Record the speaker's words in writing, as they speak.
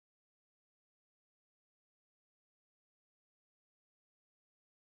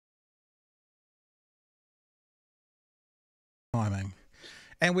Timing.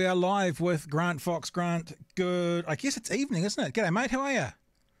 And we are live with Grant Fox. Grant, good. I guess it's evening, isn't it? G'day, mate. How are you?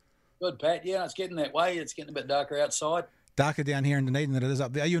 Good, Pat. Yeah, it's getting that way. It's getting a bit darker outside. Darker down here in Dunedin than it is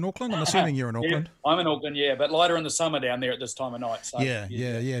up there. Are you in Auckland? I'm assuming you're in Auckland. Yeah, I'm in Auckland, yeah, but lighter in the summer down there at this time of night. So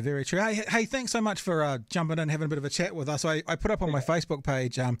Yeah, very true. Hey, thanks so much for jumping in, having a bit of a chat with us. I put up on my Facebook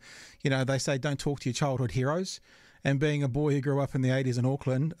page, they say don't talk to your childhood heroes. And being a boy who grew up in the 80s in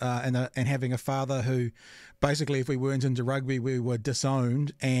Auckland and having a father who basically, if we weren't into rugby, we were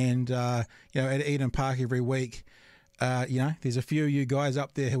disowned. And, at Eden Park every week, there's a few of you guys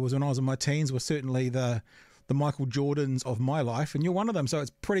up there who was, when I was in my teens, were certainly the Michael Jordans of my life. And you're one of them. So it's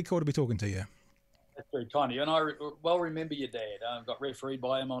pretty cool to be talking to you. That's very kind of you. And I well remember your dad. I got refereed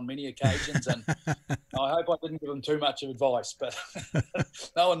by him on many occasions. And I hope I didn't give him too much advice. But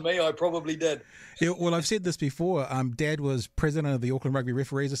knowing me, I probably did. Yeah, well, I've said this before. Dad was president of the Auckland Rugby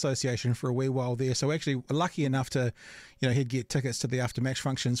Referees Association for a wee while there. So actually lucky enough to, he'd get tickets to the after-match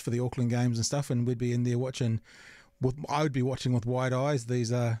functions for the Auckland games and stuff. And we'd be in there watching. I would be watching with wide eyes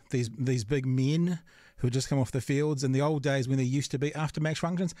these big men who had just come off the fields in the old days when there used to be after-match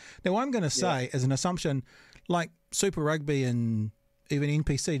functions. Now, I'm going to say, as an assumption, like Super Rugby and even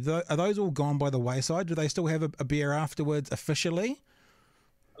NPC, are those all gone by the wayside? Do they still have a beer afterwards officially?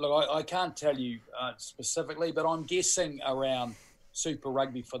 Look, I can't tell you specifically, but I'm guessing around Super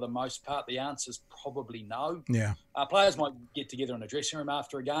Rugby for the most part, the answer's probably no. Yeah. Players might get together in a dressing room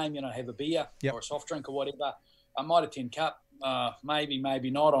after a game, have a beer or a soft drink or whatever. I might attend cup. Maybe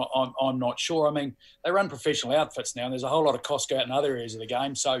not. I'm not sure. I mean, they run professional outfits now, and there's a whole lot of costs go out in other areas of the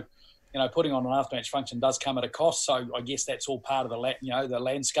game. So, putting on an after-match function does come at a cost. So I guess that's all part of the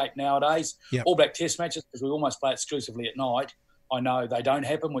landscape nowadays. Yep. All Black Test matches, because we almost play exclusively at night. I know they don't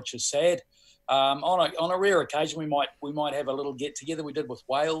happen, which is sad. On a rare occasion, we might have a little get together. We did with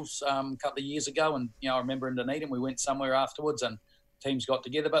Wales a couple of years ago, and I remember in Dunedin we went somewhere afterwards and teams got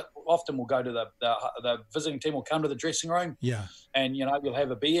together, but often we'll go to the visiting team will come to the dressing room, and you'll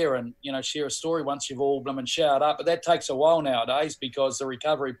have a beer and share a story once you've all blooming showered up. But that takes a while nowadays because the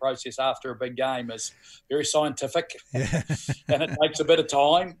recovery process after a big game is very scientific, and it takes a bit of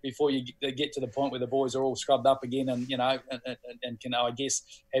time before you get to the point where the boys are all scrubbed up again and can, I guess,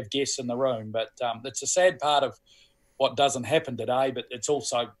 have guests in the room. But it's a sad part of what doesn't happen today, but it's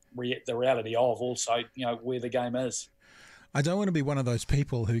also the reality of also where the game is. I don't want to be one of those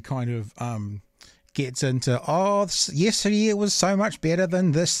people who kind of gets into, yesterday it was so much better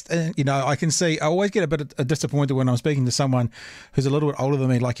than this. I can see, I always get a bit disappointed when I'm speaking to someone who's a little bit older than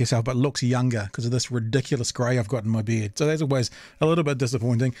me, like yourself, but looks younger because of this ridiculous grey I've got in my beard. So that's always a little bit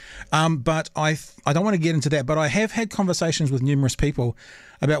disappointing. But I don't want to get into that, but I have had conversations with numerous people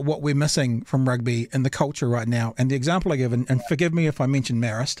about what we're missing from rugby and the culture right now. And the example I give, and forgive me if I mention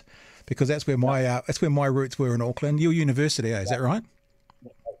Marist, because that's where my roots were in Auckland. Your university, is that right?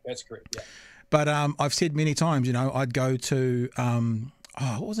 That's correct. Yeah. But I've said many times, I'd go to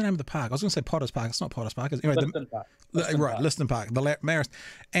what was the name of the park? I was going to say Potters Park. It's not Potters Park. Anyway, Liston Park, the Marist,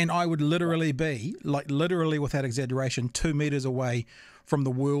 and I would literally be literally without exaggeration 2 meters away from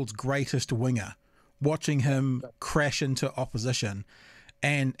the world's greatest winger, watching him crash into opposition,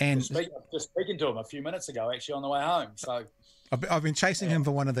 and just speaking to him a few minutes ago, actually on the way home. So. I've been chasing him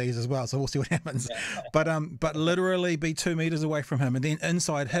for one of these as well, so we'll see what happens. Yeah. But literally be 2 meters away from him, and then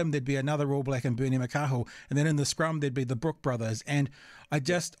inside him there'd be another All Black and Bernie McCahill, and then in the scrum there'd be the Brook brothers, and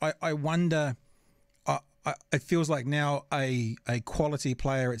I wonder. It feels like now a quality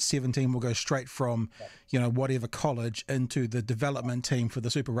player at 17 will go straight from, whatever college into the development team for the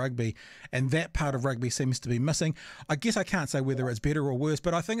Super Rugby, and that part of rugby seems to be missing. I guess I can't say whether it's better or worse,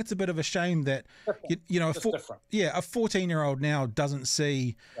 but I think it's a bit of a shame that a 14-year-old now doesn't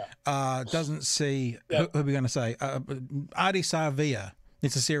see who are we going to say Adi Savia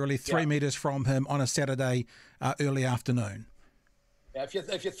necessarily 3 meters from him on a Saturday early afternoon. Yeah,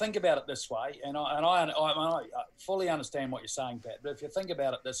 if you think about it this way, and I fully understand what you're saying, Pat, but if you think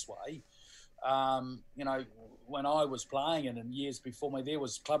about it this way, when I was playing and in years before me, there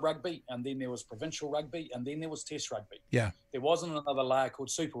was club rugby, and then there was provincial rugby, and then there was test rugby. Yeah. There wasn't another layer called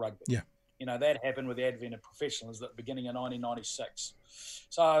Super Rugby. Yeah. That happened with the advent of professionals at the beginning of 1996.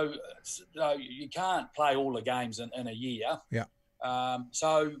 So you can't play all the games in a year. Yeah.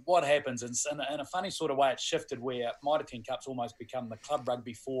 So what happens, and in a funny sort of way, it's shifted where Mitre 10 Cups almost become the club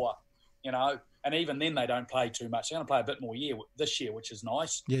rugby for, and even then they don't play too much. They're going to play a bit more this year, which is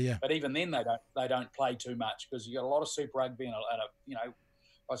nice. Yeah. But even then they don't play too much because you got a lot of Super Rugby and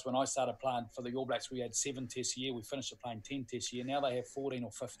when I started playing for the All Blacks, we had 7 tests a year. We finished playing 10 tests a year. Now they have 14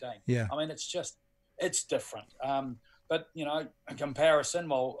 or 15. Yeah. I mean, it's different. But, you know, a comparison,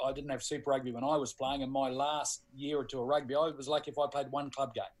 well, I didn't have Super Rugby when I was playing. In my last year or two of rugby, I was lucky if I played one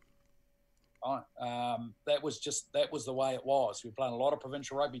club game. Right? That was the way it was. We were playing a lot of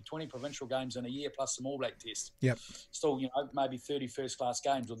provincial rugby, 20 provincial games in a year, plus some All Black tests. Yep. Still, you know, maybe 30 first-class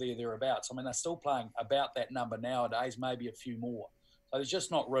games or thereabouts. I mean, they're still playing about that number nowadays, maybe a few more. So there's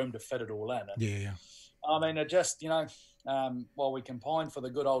just not room to fit it all in. And, Yeah. I mean, it just, you know, while we can pine for the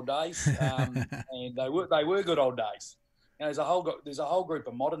good old days, and they were good old days. You know, there's a whole group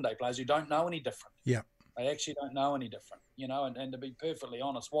of modern-day players who don't know any different. Yeah. They actually don't know any different, you know, and to be perfectly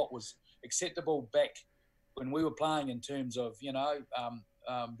honest, what was acceptable back when we were playing in terms of, you know,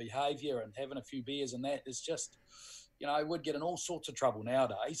 behaviour and having a few beers and that is just, you know, we'd get in all sorts of trouble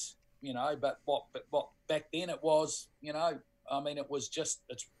nowadays, you know, but what back then it was, you know, I mean, it was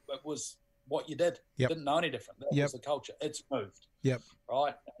what you did. You didn't know any different. That was the culture. It's moved. Yep.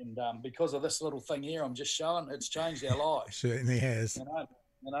 Right. And because of this little thing here, I'm just showing it's changed our lives. It certainly has.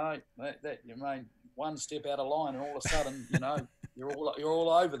 You know, that you mean one step out of line and all of a sudden, you know, you're all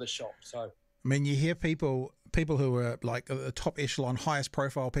over the shop. So I mean, you hear people who are like the top echelon, highest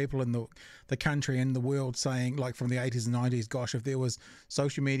profile people in the country and the world saying, like from the 80s and 90s, gosh, if there was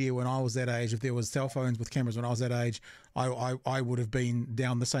social media when I was that age, if there was cell phones with cameras when I was that age, I would have been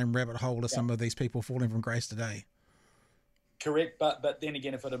down the same rabbit hole as some of these people falling from grace today. Correct, but then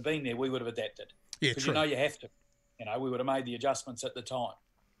again, if it had been there, we would have adapted. Yeah, because true. you know you have to. You know, we would have made the adjustments at the time.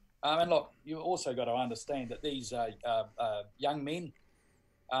 And look, you also got to understand that these young men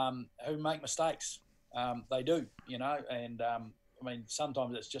who make mistakes, they do, you know, and I mean,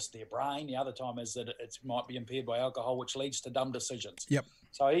 sometimes it's just their brain. The other time is that it might be impaired by alcohol, which leads to dumb decisions. Yep.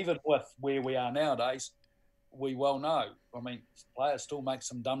 So even with where we are nowadays, we well know, I mean, players still make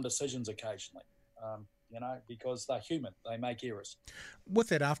some dumb decisions occasionally. You know, because they're human. They make errors. With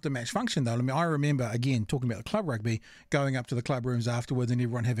that after-match function, though, I mean, I remember, again, talking about the club rugby, going up to the club rooms afterwards and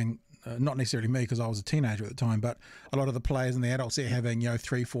everyone having, not necessarily me because I was a teenager at the time, but a lot of the players and the adults there having, you know,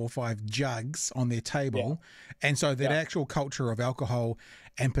 3, 4, 5 jugs on their table. Yeah. And so that actual culture of alcohol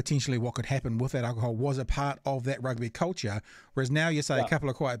and potentially what could happen with that alcohol was a part of that rugby culture. Whereas now you say a couple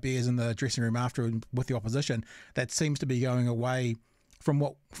of quiet beers in the dressing room after with the opposition, that seems to be going away from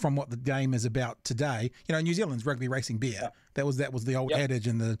what the game is about today. You know, New Zealand's rugby racing beer. That was the old adage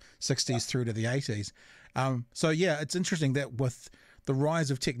in the 60s through to the 80s. So yeah, it's interesting that with the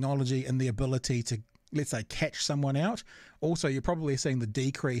rise of technology and the ability to, let's say, catch someone out, also you're probably seeing the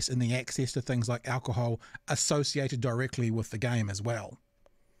decrease in the access to things like alcohol associated directly with the game as well.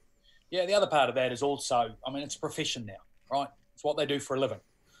 Yeah, the other part of that is also, I mean, it's a profession now, right? It's what they do for a living.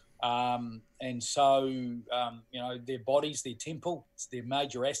 And so, you know, their bodies, their temple, it's their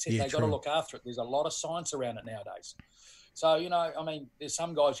major asset. They've got to look after it. There's a lot of science around it nowadays. So, you know, I mean, there's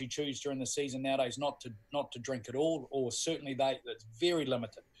some guys who choose during the season nowadays not to drink at all, or certainly it's very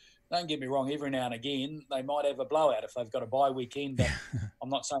limited. Don't get me wrong, every now and again, they might have a blowout if they've got a bye weekend. But I'm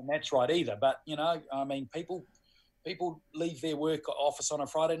not saying that's right either. But, you know, I mean, people leave their work office on a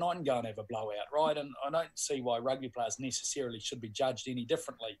Friday night and go and have a blowout, right? And I don't see why rugby players necessarily should be judged any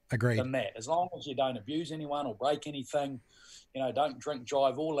differently than that. As long as you don't abuse anyone or break anything, you know, don't drink,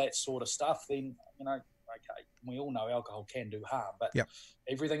 drive, all that sort of stuff, then, you know, okay, we all know alcohol can do harm, but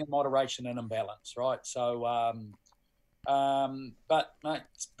everything in moderation and in balance, right? So, but, mate,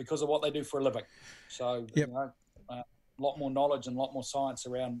 it's because of what they do for a living. So, you know, a lot more knowledge and a lot more science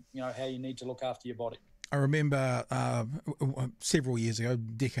around, you know, how you need to look after your body. I remember several years ago,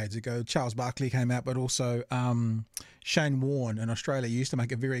 decades ago, Charles Barkley came out, but also Shane Warne in Australia used to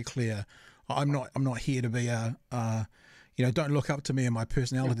make it very clear, I'm not here to be you know, don't look up to me and my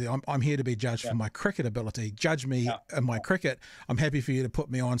personality. I'm here to be judged for my cricket ability. Judge me in my cricket. I'm happy for you to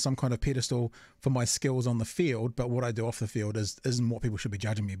put me on some kind of pedestal for my skills on the field, but what I do off the field isn't what people should be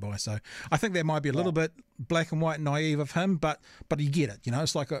judging me by. So I think that might be a little bit black and white and naive of him, but you get it. You know,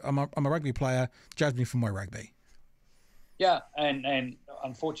 it's like I'm a rugby player. Judge me for my rugby. Yeah, and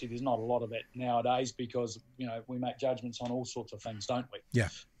unfortunately, there's not a lot of that nowadays because, you know, we make judgments on all sorts of things, don't we? Yeah.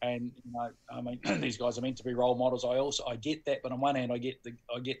 And, you know, I mean, these guys are meant to be role models. I get that, but on one hand, I get the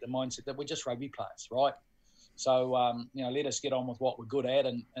mindset that we're just rugby players, right? So, you know, let us get on with what we're good at,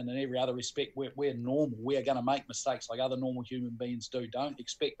 and in every other respect, we're normal. We are going to make mistakes like other normal human beings do. Don't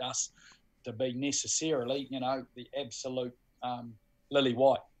expect us to be necessarily, you know, the absolute lily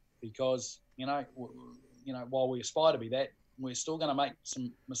white, because, you know, while we aspire to be that, we're still going to make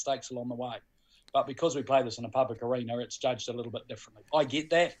some mistakes along the way. But because we play this in a public arena, it's judged a little bit differently. I get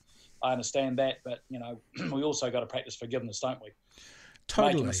that. I understand that. But, you know, we also got to practice forgiveness, don't we?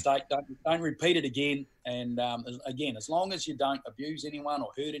 Totally. Make a mistake. Don't repeat it again. And, again, as long as you don't abuse anyone or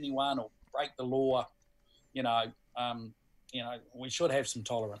hurt anyone or break the law, you know, we should have some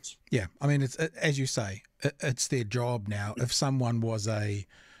tolerance. Yeah, I mean, as you say, it's their job now. If someone was a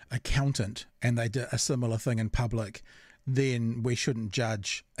accountant and they did a similar thing in public, then we shouldn't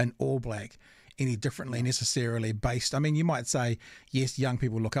judge an All Black any differently necessarily based. I mean, you might say, yes, young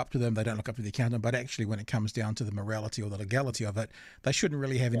people look up to them, they don't look up to the accountant, but actually when it comes down to the morality or the legality of it, they shouldn't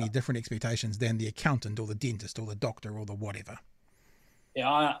really have any different expectations than the accountant or the dentist or the doctor or the whatever. Yeah,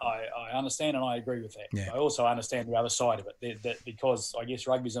 I understand and I agree with that. Yeah. I also understand the other side of it, that because I guess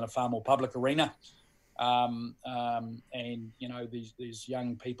rugby's in a far more public arena, and these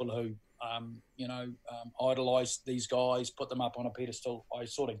young people who idolise these guys, put them up on a pedestal. I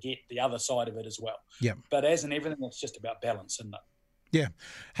sort of get the other side of it as well. Yeah. But as in everything, it's just about balance, isn't it? Yeah.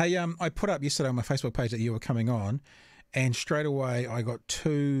 Hey, I put up yesterday on my Facebook page that you were coming on, and straight away I got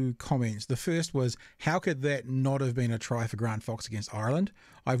 2 comments. The first was, how could that not have been a try for Grant Fox against Ireland?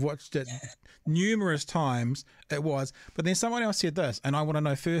 I've watched it numerous times. It was. But then someone else said this, and I want to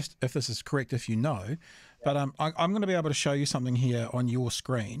know first if this is correct, if you know. But I'm going to be able to show you something here on your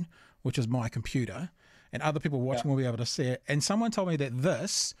screen, which is my computer, and other people watching will be able to see it. And someone told me that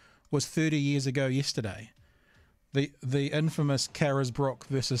this was 30 years ago yesterday. The infamous Carisbrook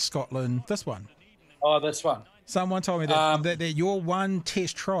versus Scotland, this one. Oh, this one. Someone told me that your one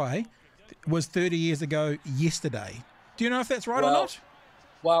test try was 30 years ago yesterday. Do you know if that's right or not?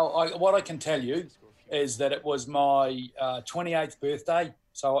 Well, what I can tell you is that it was my 28th birthday.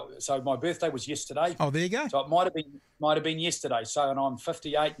 So my birthday was yesterday. Oh, there you go. So it might have been yesterday. So, and I'm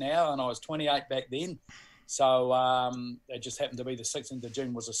 58 now, and I was 28 back then. So it just happened to be the 16th of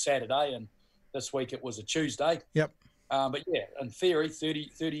June was a Saturday, and this week it was a Tuesday. Yep. But yeah, in theory, 30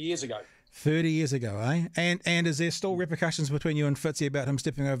 years ago. 30 years ago, eh? And is there still repercussions between you and Fitzy about him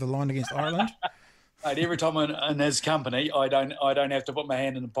stepping over the line against Ireland? Mate, every time I'm in his company, I don't have to put my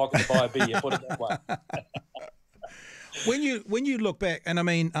hand in the pocket to buy a beer. Put it that way. When you look back, and I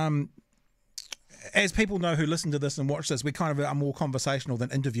mean, as people know who listen to this and watch this, we kind of are more conversational than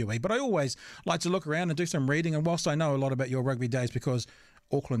interviewee. But I always like to look around and do some reading. And whilst I know a lot about your rugby days because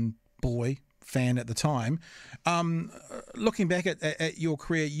Auckland boy fan at the time, looking back at your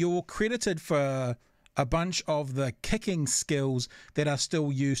career, you're credited for a bunch of the kicking skills that are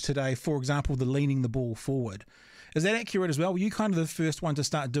still used today. For example, the leaning the ball forward. Is that accurate as well? Were you kind of the first one to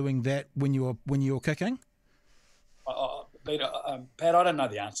start doing that when you were kicking? Pat, I don't know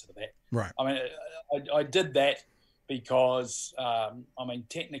the answer to that. Right. I mean, I did that because,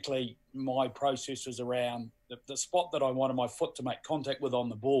 technically my process was around the spot that I wanted my foot to make contact with on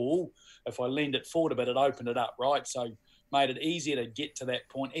the ball. If I leaned it forward a bit, it opened it up, right? So made it easier to get to that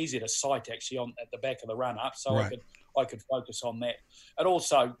point, easier to sight actually at the back of the run-up, so right. I could focus on that. It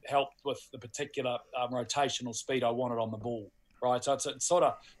also helped with the particular rotational speed I wanted on the ball, right? So it's sort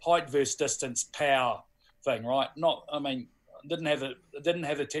of height versus distance, power thing, right? Didn't have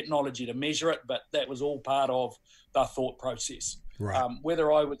the technology to measure it, but that was all part of the thought process. Right.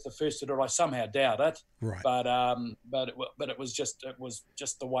 Whether I was the first to do it, I somehow doubt it. Right. But it was just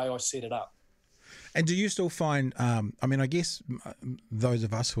the way I set it up. And do you still find? I guess those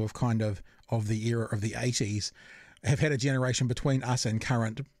of us who have kind of the era of the 80s have had a generation between us and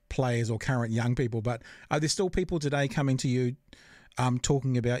current players or current young people. But are there still people today coming to you?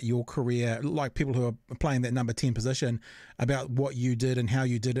 Talking about your career, like people who are playing that number 10 position, about what you did and how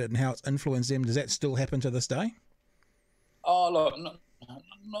you did it and how it's influenced them. Does that still happen to this day? Oh, look,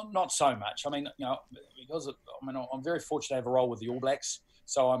 not so much. I mean, because I'm very fortunate to have a role with the All Blacks,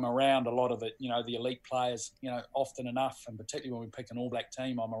 so I'm around a lot of the elite players, often enough, and particularly when we pick an All Black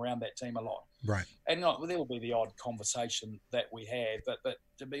team, I'm around that team a lot. Right. And there will be the odd conversation that we have, but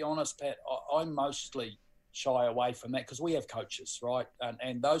to be honest, Pat, I'm mostly shy away from that because we have coaches, right?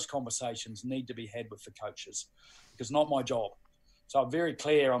 And those conversations need to be had with the coaches because it's not my job. So I'm very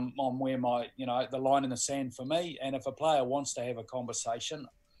clear on where my, the line in the sand for me. And if a player wants to have a conversation,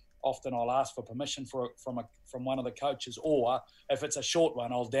 often I'll ask for permission from one of the coaches, or if it's a short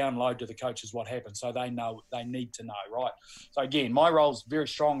one, I'll download to the coaches what happened so they know, they need to know, right? So again, my role's very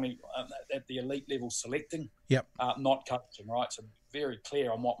strongly at the elite level selecting, not coaching, right? So very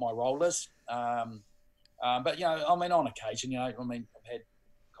clear on what my role is. But, on occasion, I've had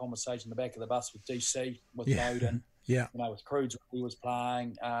conversation in the back of the bus with DC, with Bowden, with Crudes when he was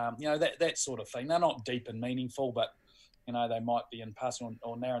playing, that sort of thing. They're not deep and meaningful, but, they might be in passing,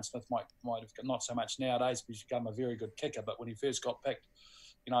 or Narron Smith might have, not so much nowadays, but he's become a very good kicker. But when he first got picked,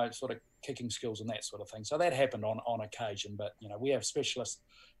 sort of kicking skills and that sort of thing. So that happened on occasion. But, we have specialist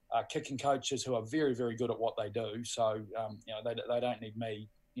kicking coaches who are very, very good at what they do. So, they don't need me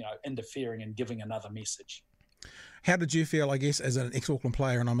interfering and giving another message. How did you feel, I guess, as an ex-Auckland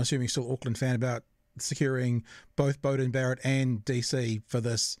player, and I'm assuming still Auckland fan, about securing both Bowden Barrett and DC for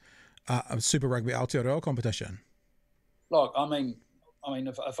this Super Rugby Aotearoa competition? Look, I mean,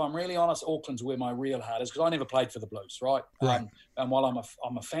 if I'm really honest, Auckland's where my real heart is, because I never played for the Blues, right? Right. And while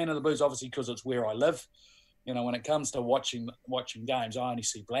I'm a fan of the Blues, obviously because it's where I live, you know, when it comes to watching games, I only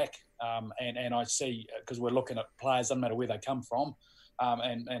see black, and I see, because we're looking at players, doesn't matter where they come from,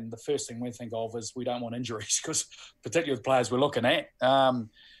 and the first thing we think of is we don't want injuries, because particularly with players we're looking at.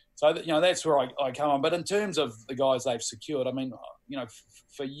 So you know, that's where I come on. But in terms of the guys they've secured, I mean, you know,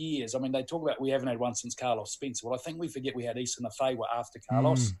 for years, I mean, they talk about we haven't had one since Carlos Spencer. Well, I think we forget we had Issa Nafewa after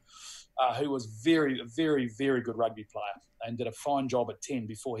Carlos, who was very, very, very good rugby player and did a fine job at 10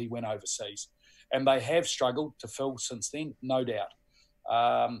 before he went overseas. And they have struggled to fill since then, no doubt.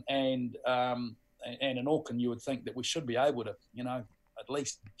 And in Auckland, you would think that we should be able to, you know, at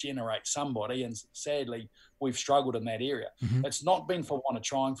least generate somebody. And sadly, we've struggled in that area. Mm-hmm. It's not been for want of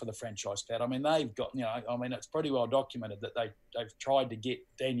trying for the franchise, Pat. I mean, they've got, you know, I mean, it's pretty well documented that they've tried to get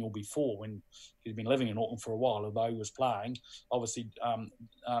Daniel before, when he'd been living in Auckland for a while, although he was playing, obviously,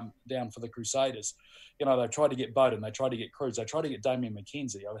 down for the Crusaders. You know, they tried to get Bowden, they tried to get Cruz, they tried to get Damien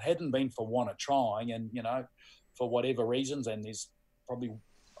McKenzie. It hadn't been for want of trying, and, you know, for whatever reasons, and there's probably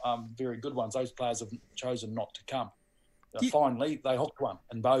very good ones, those players have chosen not to come. Finally, they hooked one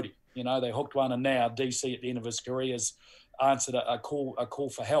in Bodie. You know, they hooked one, and now DC at the end of his career has answered a call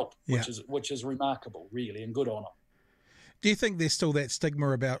for help, which is remarkable, really, and good on him. Do you think there's still that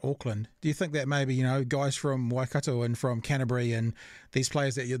stigma about Auckland? Do you think that maybe, you know, guys from Waikato and from Canterbury and these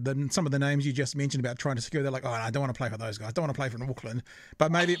players that some of the names you just mentioned about trying to secure, they're like, oh, I don't want to play for those guys. I don't want to play for Auckland.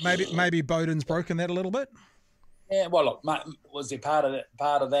 But maybe Bowden's broken that a little bit. Yeah, well, look, was there part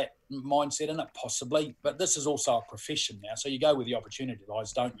of that mindset in it? Possibly, but this is also a profession now, so you go with the opportunity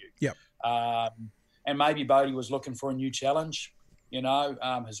lies, don't you? Yep. And maybe Bodie was looking for a new challenge. You know,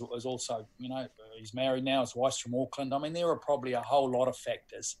 has also, you know, he's married now. His wife's from Auckland. I mean, there are probably a whole lot of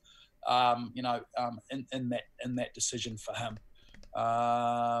factors, you know, in that decision for him.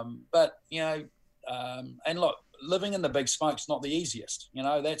 But you know, and look, living in the big smoke's not the easiest. You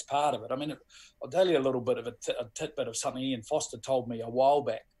know, that's part of it. I mean, I'll tell you a little bit of a tidbit of something Ian Foster told me a while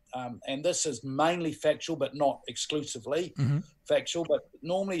back. And this is mainly factual, but not exclusively factual. But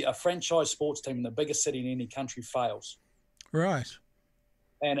normally a franchise sports team in the biggest city in any country fails. Right.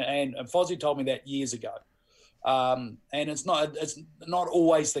 And Fozzie told me that years ago. And it's not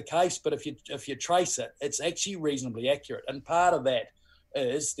always the case, but if you trace it, it's actually reasonably accurate. And part of that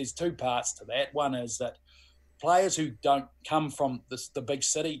is, there's two parts to that. One is that players who don't come from the big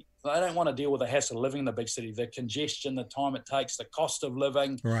city, they don't want to deal with the hassle of living in the big city, the congestion, the time it takes, the cost of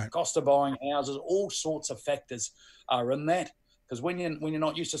living, cost of buying houses, all sorts of factors are in that. Because when you're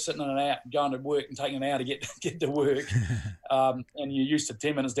not used to sitting in and out, going to work and taking an hour to get to work, and you're used to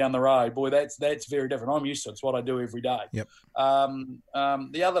 10 minutes down the road, boy, that's very different. I'm used to it. It's what I do every day. Yep.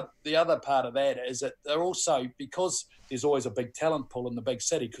 The other part of that is that they're also, because there's always a big talent pool in the big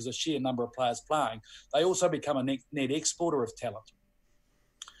city because the sheer number of players playing, they also become a net exporter of talent.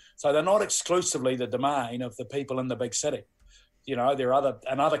 So they're not exclusively the domain of the people in the big city. You know, there are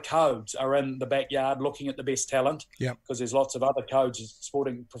other codes are in the backyard looking at the best talent. Yeah. Because there's lots of other codes,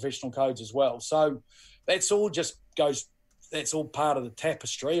 sporting professional codes as well. So that's all part of the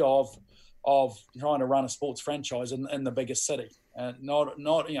tapestry of trying to run a sports franchise in the biggest city. Not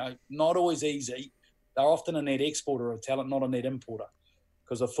always easy. They're often a net exporter of talent, not a net importer.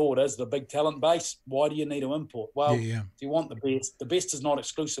 Because the thought is, the big talent base, why do you need to import? Well, if you want the best is not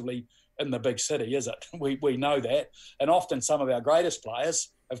exclusively in the big city, is it? We know that. And often some of our greatest players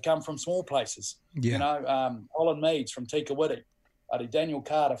have come from small places. Yeah. You know, Holland Meads from Tikawiti, Daniel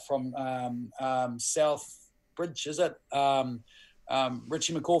Carter from South Bridge, is it?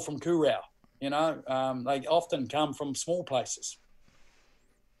 Richie McCaw from Kurau. You know, they often come from small places.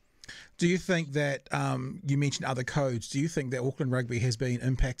 Do you think that, you mentioned other codes, do you think that Auckland Rugby has been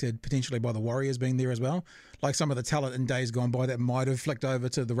impacted potentially by the Warriors being there as well? Like some of the talent in days gone by that might have flicked over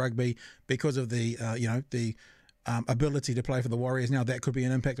to the rugby because of the ability to play for the Warriors now, that could be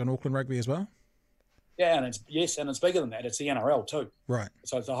an impact on Auckland Rugby as well? Yeah, and it's bigger than that. It's the NRL too. Right.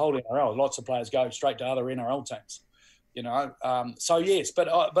 So it's the whole NRL. Lots of players go straight to other NRL teams, you know. So yes, but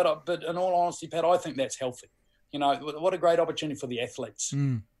in all honesty, Pat, I think that's healthy. You know, what a great opportunity for the athletes.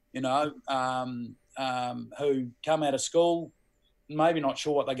 You know, who come out of school, maybe not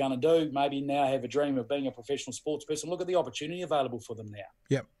sure what they're going to do, maybe now have a dream of being a professional sports person. Look at the opportunity available for them now.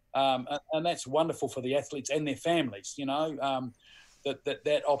 Yep. And that's wonderful for the athletes and their families, you know,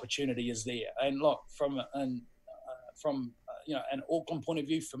 that opportunity is there. And look, from an Auckland point of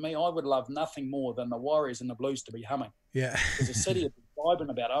view, for me, I would love nothing more than the Warriors and the Blues to be humming. Yeah. Because the city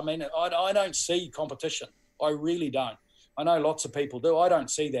vibrant about it. I mean, I don't see competition. I really don't. I know lots of people do. I don't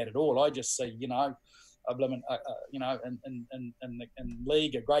see that at all. I just see, you know, in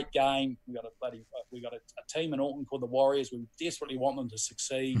league, a great game. We got a team in Auckland called the Warriors. We desperately want them to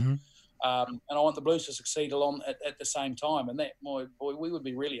succeed. Mm-hmm. And I want the Blues to succeed along at the same time. And that, my boy, we would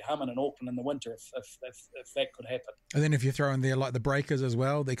be really humming in Auckland in the winter if that could happen. And then if you throw in there like the Breakers as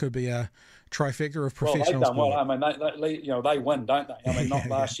well, there could be a trifecta of professional sport. Well. I mean, they win, don't they? I mean, not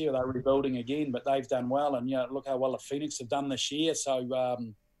last year, they were rebuilding again, but they've done well. And, you know, look how well the Phoenix have done this year. So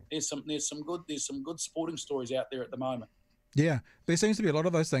there's some good sporting stories out there at the moment. Yeah, there seems to be a lot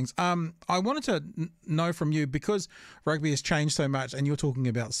of those things. I wanted to know from you, because rugby has changed so much, and you're talking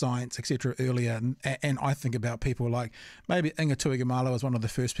about science, etc. earlier, and I think about people like maybe Inga Tuigamalo was one of the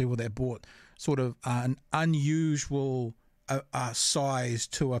first people that brought sort of an unusual size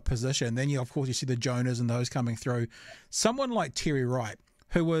to a position. Then, of course, you see the Jonas and those coming through. Someone like Terry Wright,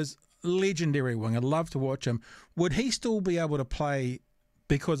 who was legendary winger, love to watch him. Would he still be able to play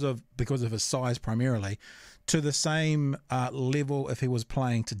because of his size primarily to the same level if he was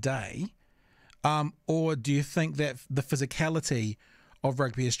playing today? Or do you think that the physicality of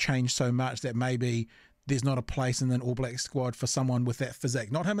rugby has changed so much that maybe there's not a place in an All Black squad for someone with that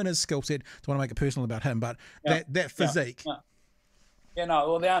physique? Not him and his skill set, don't want to make it personal about him, but that physique.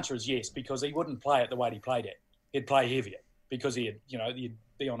 Well, the answer is yes, because he wouldn't play it the way he played it. He'd play heavier because he'd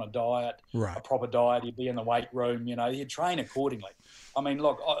be on a diet, right, a proper diet. He'd be in the weight room, you know, he'd train accordingly. I mean,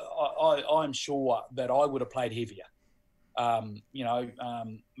 look, I'm sure that I would have played heavier. Maybe,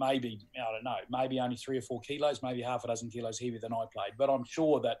 I don't know, maybe only 3 or 4 kilos, maybe half a dozen kilos heavier than I played. But I'm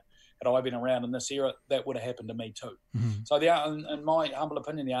sure that had I been around in this era, that would have happened to me too. Mm-hmm. So, in my humble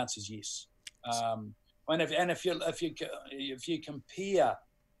opinion, the answer is yes. If you compare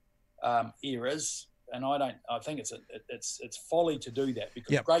eras, and I think it's folly to do that,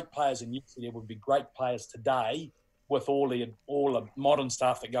 because great players in yesterday would be great players today with all the modern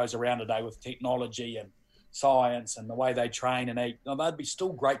stuff that goes around today with technology and science and the way they train and eat. Now, they'd be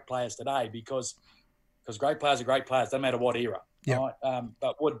still great players today because great players are great players, no matter what era. Yep. Right?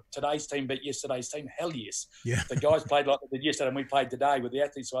 But would today's team beat yesterday's team? Hell yes. Yeah. The guys played like they did yesterday and we played today with the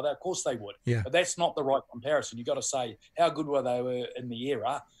athletes like that. Of course they would. Yeah. But that's not the right comparison. You've got to say how good were they in the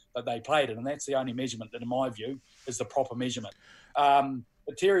era that they played it, and that's the only measurement that, in my view, is the proper measurement.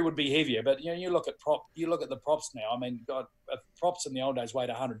 But Terry would be heavier, but you look at the props now. I mean, God, if props in the old days weighed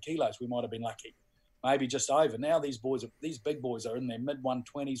 100 kilos, we might have been lucky, maybe just over. Now these big boys are in their mid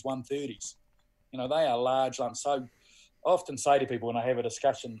 120s, 130s. You know, they are large lumps. So I often say to people when I have a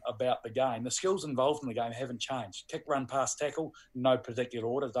discussion about the game, the skills involved in the game haven't changed. Kick, run, pass, tackle, no particular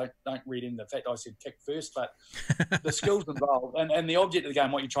order. Don't read into the fact I said kick first, but the skills involved and the object of the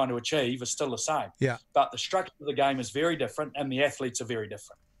game, what you're trying to achieve, is still the same. Yeah. But the structure of the game is very different, and the athletes are very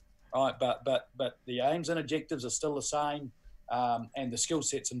different. Right, but the aims and objectives are still the same, and the skill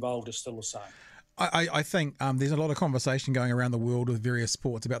sets involved are still the same. I think there's a lot of conversation going around the world with various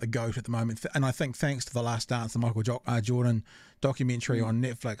sports about the GOAT at the moment. And I think thanks to The Last Dance, the Michael Jordan documentary on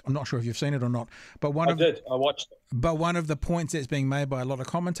Netflix, I'm not sure if you've seen it or not, but I watched it. But one of the points that's being made by a lot of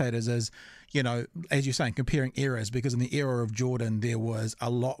commentators is, you know, as you're saying, comparing eras, because in the era of Jordan, there was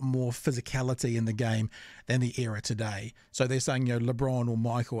a lot more physicality in the game than the era today. So they're saying, you know, LeBron or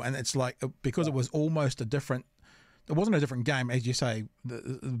Michael, and it's like, because it was almost it wasn't a different game, as you say.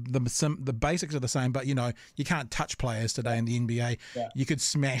 The basics are the same, but you know you can't touch players today in the NBA. Yeah. You could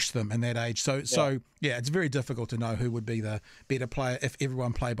smash them in that age. So it's very difficult to know who would be the better player if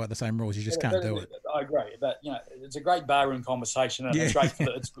everyone played by the same rules. You just can't do it. I agree, but you know it's a great barroom conversation, and it's great for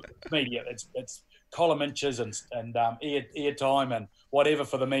it's media. It's column inches and air time and whatever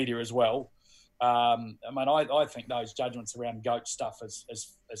for the media as well. I mean, I think those judgments around GOAT stuff is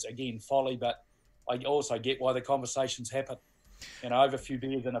again folly, but I also get why the conversations happen. You know, over a few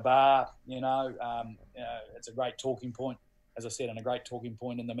beers in a bar, it's a great talking point, as I said, and a great talking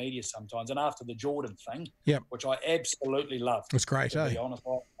point in the media sometimes. And after the Jordan thing, which I absolutely loved. It was great, to be honest.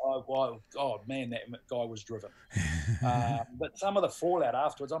 God, man, that guy was driven. But some of the fallout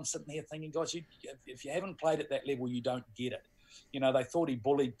afterwards, I'm sitting here thinking, guys, if you haven't played at that level, you don't get it. You know, they thought he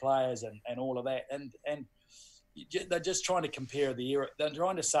bullied players and all of that. And they're just trying to compare the era. They're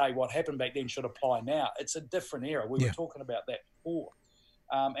trying to say what happened back then should apply now. It's a different era. We were talking about that before.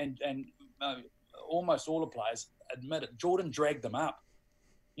 Almost all the players admit it. Jordan dragged them up.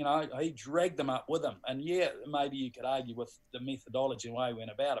 You know, he dragged them up with him. And, maybe you could argue with the methodology and the way he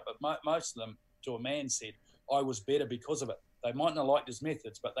went about it, but most of them, to a man, said, I was better because of it. They might not have liked his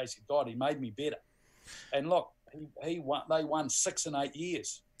methods, but they said, God, he made me better. And look, they won 6 and 8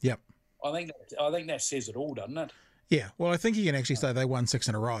 years. Yep. I think that says it all, doesn't it? Yeah, well, I think you can actually say they won 6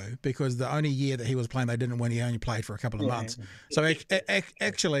 in a row, because the only year that he was playing, they didn't win. He only played for a couple of months. So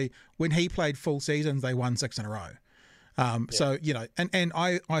actually, when he played full seasons, they won 6 in a row. So, you know, and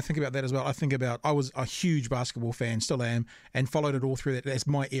I think about that as well. I was a huge basketball fan, still am, and followed it all through that. That's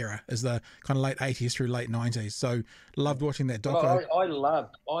my era, is the kind of late 80s through late 90s. So loved watching that doco. Well,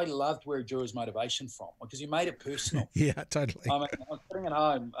 I loved where he drew his motivation from, because he made it personal. Yeah, totally. I mean, I was sitting at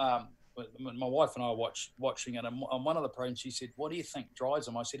home, my wife and I were watching it, and on one of the programs, she said, "What do you think drives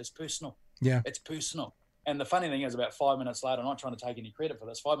him?" I said, "It's personal." Yeah. It's personal. And the funny thing is, about 5 minutes later, I'm not trying to take any credit for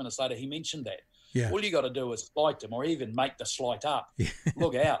this, 5 minutes later, he mentioned that. Yeah. All you got to do is slight him, or even make the slight up. Yeah.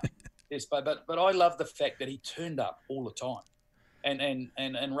 Look out. Yes, but I love the fact that he turned up all the time.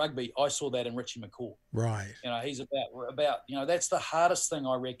 And rugby, I saw that in Richie McCaw. Right. You know, he's about, you know, that's the hardest thing,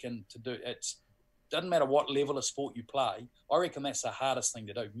 I reckon, to do. Doesn't matter what level of sport you play. I reckon that's the hardest thing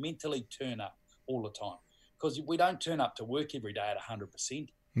to do, mentally turn up all the time. Because we don't turn up to work every day at 100%.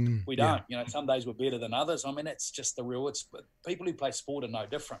 We don't. Yeah. You know, some days we're better than others. I mean, that's just the real. People who play sport are no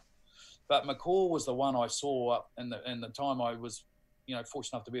different. But McCaw was the one I saw in the time I was, you know,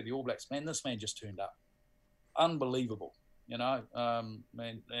 fortunate enough to be at the All Blacks. Man, this man just turned up. Unbelievable. You know, and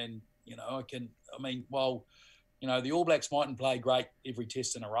you know, you know, the All Blacks mightn't play great every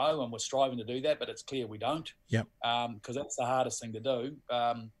test in a row, and we're striving to do that, but it's clear we don't. Yep. Because that's the hardest thing to do.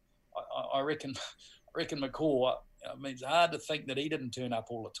 I reckon McCaw. I mean, it's hard to think that he didn't turn up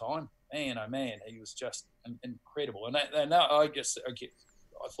all the time. Man, oh man, he was just incredible. And now I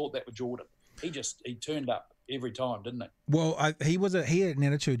thought that with Jordan. He turned up every time, didn't he? Well, he had an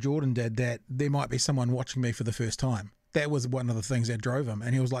attitude, Jordan did, that there might be someone watching me for the first time. That was one of the things that drove him.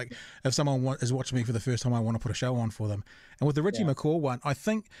 And he was like, if someone is watching me for the first time, I want to put a show on for them. And with the Richie McCaw one, I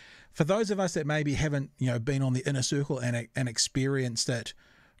think for those of us that maybe haven't, you know, been on the inner circle and experienced it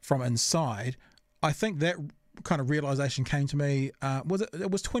from inside, I think that kind of realization came to me. It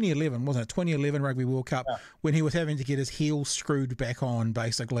was 2011, wasn't it? 2011 Rugby World Cup, when he was having to get his heel screwed back on,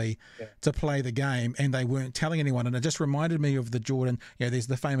 basically, to play the game, and they weren't telling anyone. And it just reminded me of the Jordan, you know, there's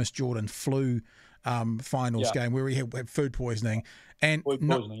the famous Jordan flu finals game where he had food poisoning, and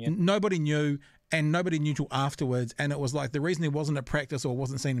nobody knew. And nobody knew till afterwards. And it was like, the reason he wasn't at practice or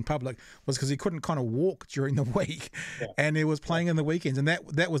wasn't seen in public was because he couldn't kind of walk during the week. And he was playing in the weekends. And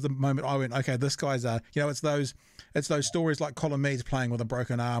that was the moment I went, okay, this guy's you know, it's those stories like Colin Meads playing with a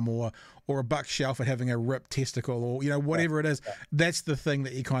broken arm, or a Buck Shelford having a ripped testicle, or, you know, whatever it is. That's the thing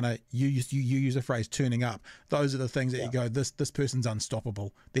that you kind of, you use the phrase turning up. Those are the things that you go, this person's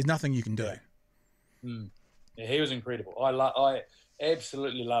unstoppable. There's nothing you can do. Yeah, he was incredible. I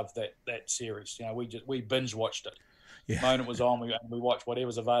absolutely loved that series. You know, we binge watched it. The moment it was on, we watched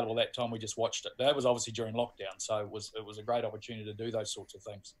whatever's available that time. We just watched it. That was obviously during lockdown, so it was a great opportunity to do those sorts of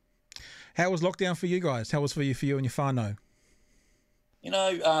things. How was lockdown for you guys? How was it for you and your whānau? You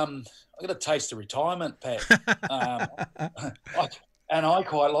know, I got a taste of retirement, Pat, and I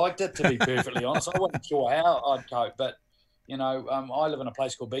quite liked it, to be perfectly honest. I wasn't sure how I'd cope, but you know, I live in a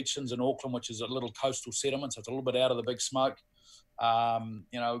place called Beachlands in Auckland, which is a little coastal settlement, so it's a little bit out of the big smoke.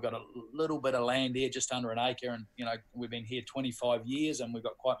 You know, we've got a little bit of land here, just under an acre, and, you know, we've been here 25 years and we've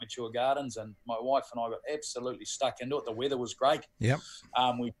got quite mature gardens, and my wife and I got absolutely stuck into it. The weather was great. Yep.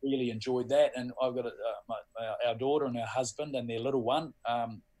 We really enjoyed that, and I've got our daughter and our husband and their little one,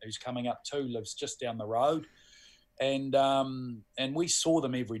 who's coming up too, lives just down the road. And we saw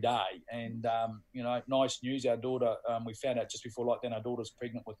them every day, and you know, nice news. Our daughter, we found out just before lockdown, our daughter's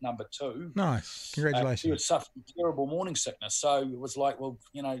pregnant with number 2. Nice, congratulations. She was suffering terrible morning sickness, so it was like, well,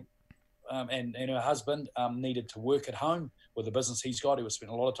 you know, and her husband needed to work at home with the business he's got. He was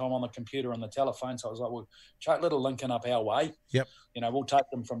spending a lot of time on the computer and the telephone, so I was like, well, chuck little Lincoln up our way. Yep. You know, we'll take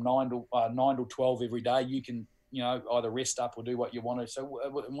them from 9 to 12 every day. You can, you know, either rest up or do what you want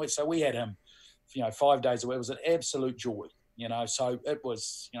to. So we had him, you know, 5 days a week. It was an absolute joy, you know. So it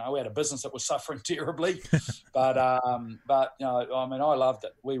was, you know, we had a business that was suffering terribly, but you know, I mean, I loved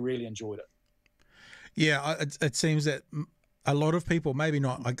it. We really enjoyed it. Yeah, it seems that a lot of people, maybe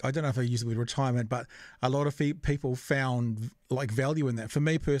not, I don't know if I use the word retirement, but a lot of people found like value in that. For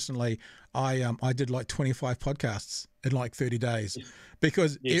me personally, I did like 25 podcasts in like 30 days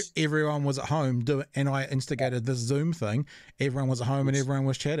because everyone was at home and I instigated this Zoom thing. Everyone was at home and everyone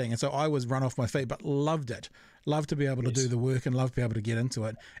was chatting. And so I was run off my feet, but loved it. Loved to be able to do the work and loved to be able to get into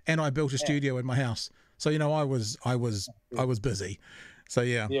it. And I built a studio in my house. So, you know, I was busy. So,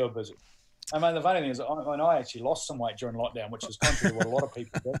 yeah. Yeah, busy. I mean, the funny thing is, I actually lost some weight during lockdown, which was contrary to what a lot of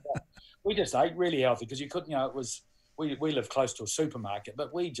people did. We just ate really healthy because you couldn't, you know, it was, we live close to a supermarket,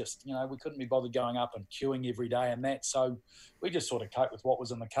 but we just, you know, we couldn't be bothered going up and queuing every day and that. So we just sort of coped with what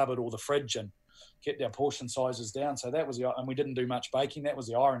was in the cupboard or the fridge. And kept our portion sizes down. So that was and we didn't do much baking. That was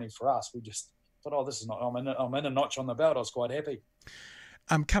the irony for us. We just thought, oh, this is not. I'm in a notch on the belt. I was quite happy.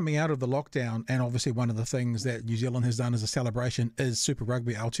 Coming out of the lockdown, and obviously one of the things that New Zealand has done as a celebration is Super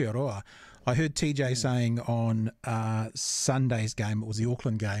Rugby Aotearoa. I heard TJ saying on Sunday's game, it was the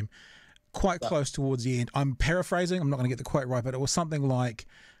Auckland game, quite close towards the end. I'm paraphrasing, I'm not going to get the quote right, but it was something like,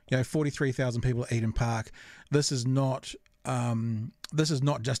 43,000 people at Eden Park. This is not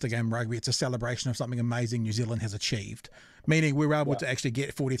just a game of rugby, it's a celebration of something amazing New Zealand has achieved. Meaning we were able to actually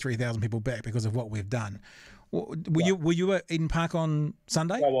get 43,000 people back because of what we've done. Were you at Eden Park on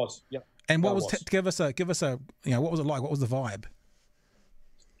Sunday? I was. Yep. And what give us a what was it like? What was the vibe?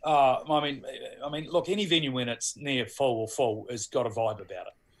 I mean, look, any venue when it's near full has got a vibe about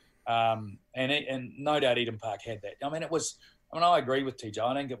it. And no doubt Eden Park had that. I agree with TJ.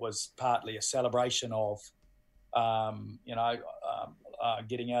 I think it was partly a celebration of,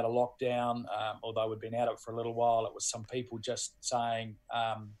 getting out of lockdown. Although we'd been out of it for a little while, it was some people just saying,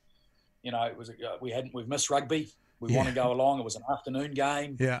 it was we've missed rugby. We want to go along. It was an afternoon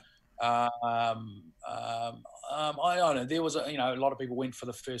game. Yeah. I don't know. There was a lot of people went for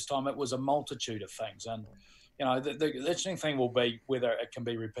the first time. It was a multitude of things, and the interesting thing will be whether it can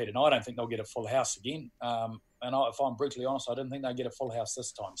be repeated. I don't think they'll get a full house again. If I'm brutally honest, I didn't think they'd get a full house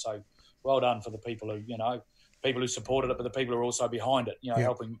this time. So, well done for the people who supported it, but the people who are also behind it.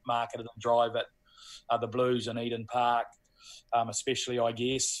 Helping market it and drive it. The Blues and Eden Park. Especially, I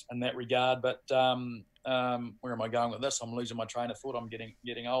guess, in that regard. But where am I going with this? I'm losing my train of thought. I'm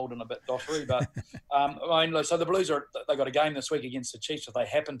getting old and a bit dottery. But so the Blues they got a game this week against the Chiefs. If they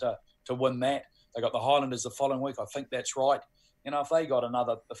happen to win that, they got the Highlanders the following week. I think that's right. If they got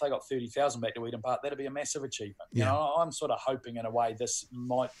 30,000 back to Eden Park, that'd be a massive achievement. Yeah. I'm sort of hoping in a way this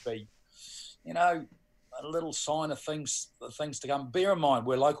might be, a little sign of things to come. Bear in mind,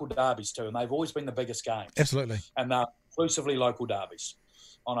 we're local derbies too, and they've always been the biggest games. Absolutely. And they're exclusively local derbies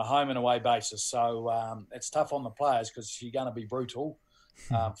on a home and away basis. So it's tough on the players because you're going to be brutal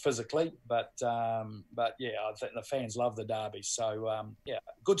physically. But I think the fans love the derbies. So,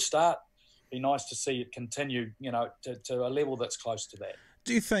 good start. Be nice to see it continue, to a level that's close to that.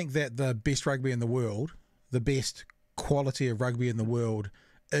 Do you think that the best rugby in the world, the best quality of rugby in the world,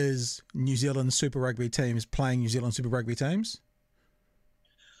 is New Zealand Super Rugby teams playing New Zealand Super Rugby teams?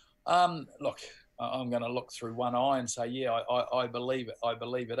 Look, I'm going to look through one eye and say, I believe it. I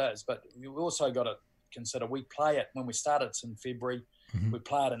believe it is. But we've also got to consider we play it when we start. It's in February. Mm-hmm. We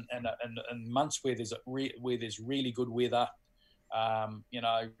play it in months where there's really good weather. I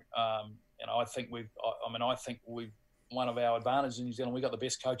think we've one of our advantages in New Zealand. We got the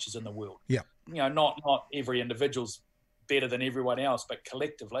best coaches in the world. Yeah. Not every individual's better than everyone else, but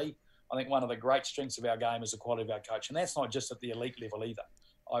collectively, I think one of the great strengths of our game is the quality of our coach, and that's not just at the elite level either.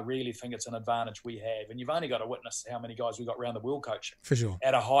 I really think it's an advantage we have, and you've only got to witness how many guys we got around the world coaching for sure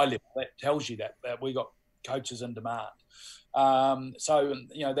at a high level. That tells you that we got coaches in demand. And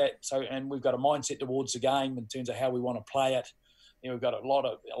we've got a mindset towards the game in terms of how we want to play it. We've got a lot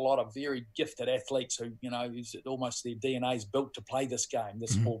of very gifted athletes who, almost their DNA is built to play this game,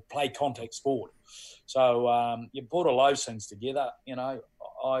 this sport, play contact sport. So you put all those things together,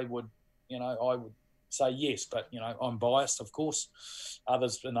 I would say yes, but I'm biased, of course.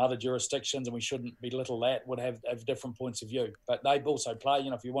 Others in other jurisdictions, and we shouldn't belittle that, would have different points of view. But they also play.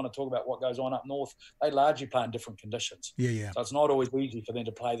 If you want to talk about what goes on up north, they largely play in different conditions. Yeah. So it's not always easy for them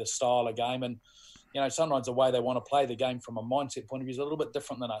to play the style of game, and sometimes the way they want to play the game from a mindset point of view is a little bit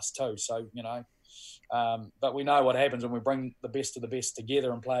different than us too. So but we know what happens when we bring the best of the best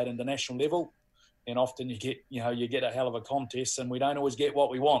together and play at international level. And often you get a hell of a contest, and we don't always get what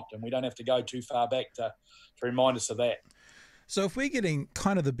we want, and we don't have to go too far back to remind us of that. So if we're getting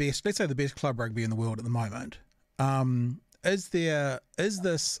kind of the best, let's say the best club rugby in the world at the moment, is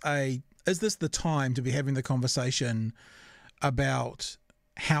this the time to be having the conversation about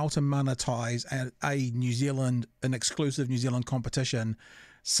how to monetize an exclusive New Zealand competition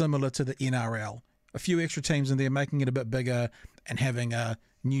similar to the NRL? A few extra teams in there, making it a bit bigger, and having a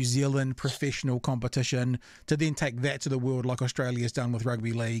New Zealand professional competition to then take that to the world, like Australia's done with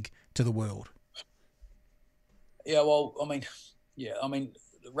Rugby League to the world. Yeah, well,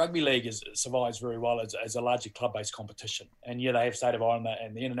 Rugby League survives very well as a largely club-based competition. And they have State of Ireland,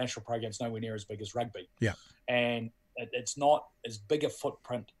 and the international program's nowhere near as big as rugby. Yeah. And it's not as big a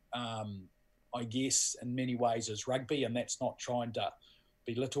footprint, I guess, in many ways as rugby, and that's not trying to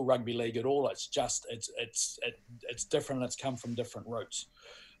belittle Rugby League at all. It's just it's different, and it's come from different roots.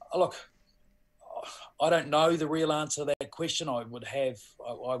 Look, I don't know the real answer to that question. I would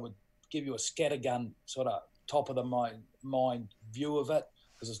give you a scattergun sort of top of the mind view of it.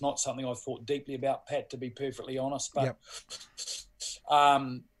 because it's not something I've thought deeply about, Pat, to be perfectly honest. But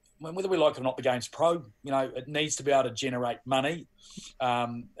whether we like it or not, the game's pro. It needs to be able to generate money.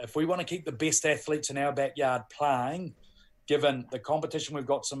 If we want to keep the best athletes in our backyard playing, given the competition we've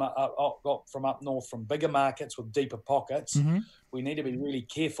got got from up north, from bigger markets with deeper pockets, we need to be really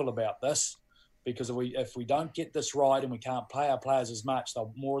careful about this, because if we don't get this right and we can't play our players as much,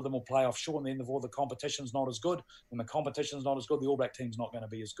 more of them will play offshore, and then the competition's not as good. When the competition's not as good, the All Black team's not going to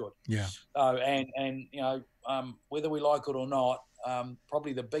be as good. Yeah. Whether we like it or not,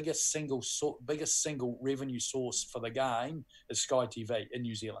 probably the biggest single revenue source for the game is Sky TV in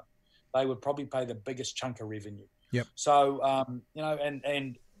New Zealand. They would probably pay the biggest chunk of revenue. Yep. So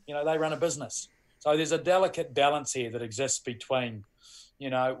they run a business. So there's a delicate balance here that exists between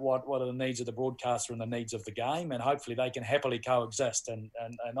what are the needs of the broadcaster and the needs of the game, and hopefully they can happily coexist. And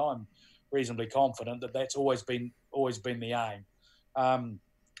I'm reasonably confident that that's always been the aim.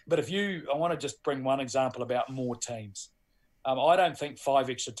 But I want to just bring one example about more teams. I don't think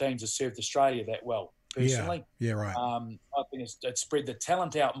 5 extra teams has served Australia that well, personally. Yeah, right. I think it's spread the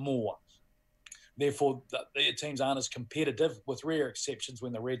talent out more. Therefore, their teams aren't as competitive, with rare exceptions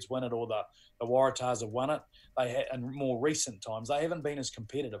when the Reds win it or the Waratahs have won it. In more recent times, they haven't been as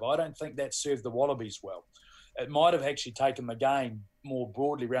competitive. I don't think that served the Wallabies well. It might have actually taken the game more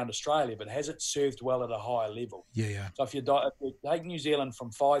broadly around Australia, but has it served well at a higher level? Yeah. So if you take New Zealand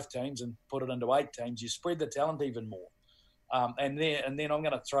from 5 teams and put it into 8 teams, you spread the talent even more. And then I'm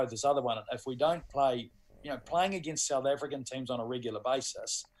going to throw this other one. If we don't playing against South African teams on a regular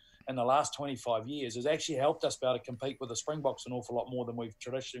basis in the last 25 years has actually helped us be able to compete with the Springboks an awful lot more than we've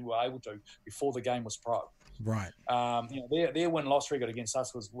traditionally were able to before the game was pro. Right. Their win-loss record against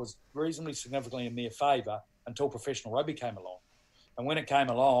us was reasonably significantly in their favour until professional rugby came along. And when it came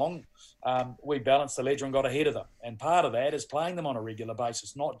along, we balanced the ledger and got ahead of them. And part of that is playing them on a regular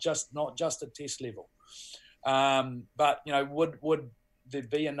basis, not just at test level. But would there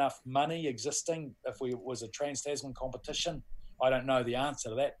be enough money existing if it was a Trans-Tasman competition? I don't know the answer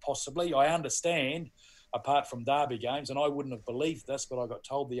to that, possibly. I understand, apart from derby games, and I wouldn't have believed this, but I got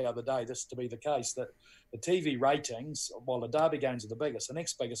told the other day this to be the case, that the TV ratings, while the derby games are the biggest, the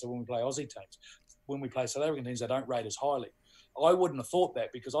next biggest are when we play Aussie teams. When we play South African teams, they don't rate as highly. I wouldn't have thought that,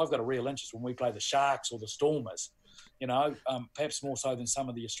 because I've got a real interest when we play the Sharks or the Stormers, perhaps more so than some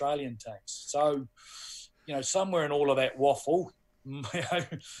of the Australian teams. So, somewhere in all of that waffle,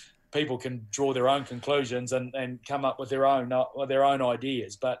 people can draw their own conclusions and come up with their own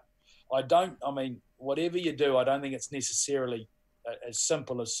ideas. But whatever you do, I don't think it's necessarily as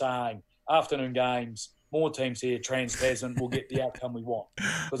simple as saying afternoon games, more teams here, Trans-Tasman, will get the outcome we want.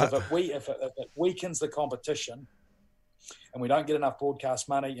 Because if it weakens the competition and we don't get enough broadcast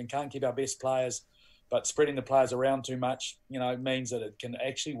money and can't keep our best players, but spreading the players around too much, means that it can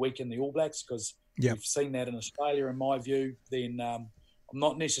actually weaken the All Blacks, because we've seen that in Australia, in my view, then I'm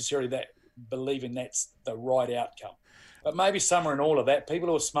not necessarily believing that's the right outcome. But maybe somewhere in all of that, people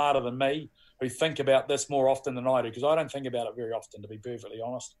who are smarter than me, who think about this more often than I do, because I don't think about it very often, to be perfectly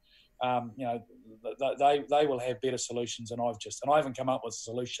honest, they will have better solutions than and I haven't come up with a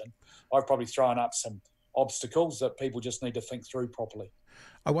solution. I've probably thrown up some obstacles that people just need to think through properly.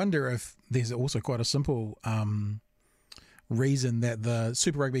 I wonder if there's also quite a simple reason that the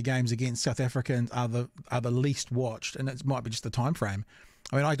Super Rugby games against South Africans are the least watched, and it might be just the time frame.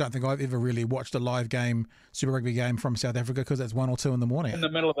 I mean, I don't think I've ever really watched a live game, Super Rugby game from South Africa, because it's 1 or 2 in the morning. In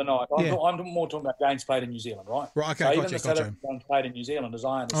the middle of the night. I'm more talking about games played in New Zealand, right? Right, okay, so gotcha. Even the South African games played in New Zealand, as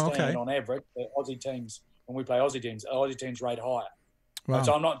I understand, on average, the Aussie teams, when we play Aussie teams rate higher. Wow.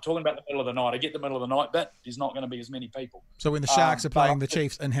 So I'm not talking about the middle of the night. I get the middle of the night bit. There's not going to be as many people. So when the Sharks are playing the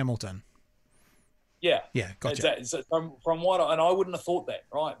Chiefs in Hamilton. Yeah, gotcha. From what and I wouldn't have thought that,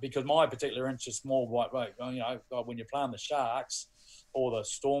 right? Because my particular interest more when you're playing the Sharks or the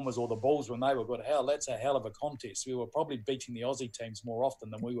Stormers or the Bulls when they were good, that's a hell of a contest. We were probably beating the Aussie teams more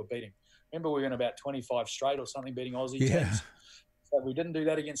often than we were beating. Remember, we were in about 25 straight or something beating Aussie teams. So we didn't do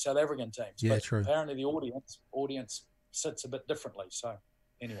that against South African teams. Yeah, but true. Apparently the audience sits a bit differently. So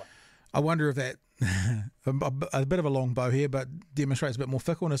anyway. I wonder if that, a bit of a long bow here, but demonstrates a bit more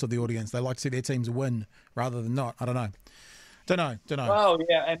fickleness of the audience. They like to see their teams win rather than not. I don't know. Don't know. Well,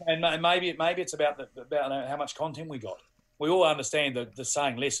 yeah, and maybe it's about how much content we got. We all understand the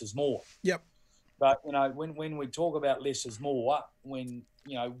saying less is more. Yep. But, when we talk about less is more,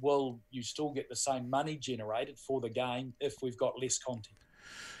 will you still get the same money generated for the game if we've got less content?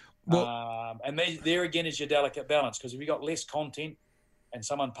 Well, and there again is your delicate balance, because if you've got less content and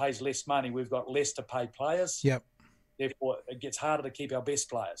someone pays less money, we've got less to pay players. Yep. Therefore, it gets harder to keep our best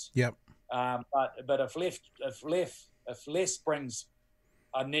players. Yep. But if less brings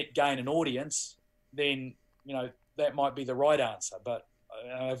a net gain in audience, then, that might be the right answer. But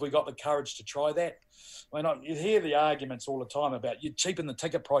have we got the courage to try that? I mean, you hear the arguments all the time about you cheapen the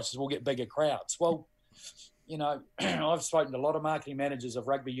ticket prices, we'll get bigger crowds. Well, I've spoken to a lot of marketing managers of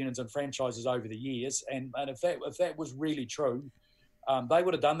rugby unions and franchises over the years, and if that was really true, they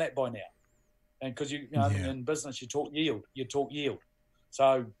would have done that by now. And because in business you talk yield.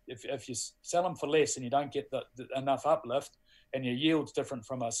 So if you sell them for less and you don't get enough uplift, and your yield's different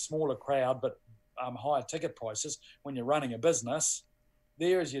from a smaller crowd but higher ticket prices, when you're running a business,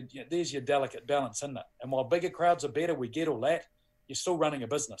 there's your delicate balance in it. And while bigger crowds are better, we get all that, you're still running a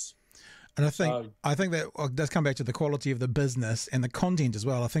business. And I think that does come back to the quality of the business and the content as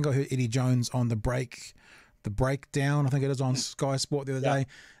well. I think I heard Eddie Jones on the breakdown, I think it is, on Sky Sport the other day,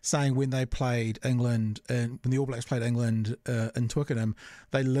 saying when they played England, and when the All Blacks played England in Twickenham,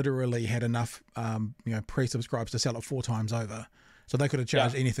 they literally had enough pre-subscribes to sell it 4 times over. So they could have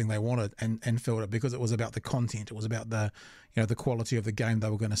charged anything they wanted and filled it, because it was about the content. It was about the the quality of the game they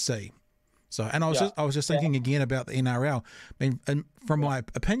were going to see. So, and I was just thinking again about the NRL. I mean, and from my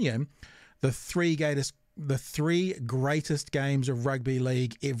opinion, the three greatest games of rugby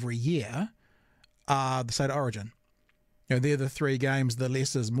league every year are the State of Origin. They're the 3 games. The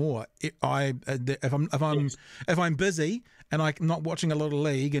less is more. If I'm busy and I'm not watching a lot of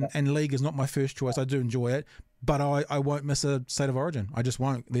league, and league is not my first choice, I do enjoy it, but I won't miss a State of Origin. I just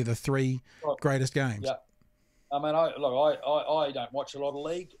won't. They're the 3 greatest games. Yeah, I mean, I don't watch a lot of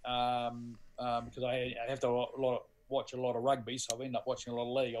league because I have to watch a lot of rugby, so I end up watching a lot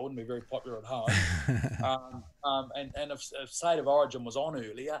of league. I wouldn't be very popular at home. And if State of Origin was on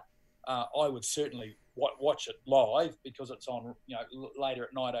earlier, I would certainly watch it live, because it's on later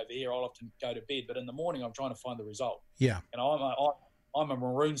at night over here. I'll often go to bed, but in the morning I'm trying to find the result. Yeah, and I'm a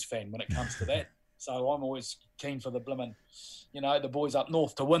Maroons fan when it comes to that, so I'm always keen for the blimmin', the boys up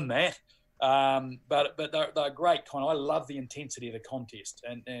north to win that. But they're great kind. I love the intensity of the contest,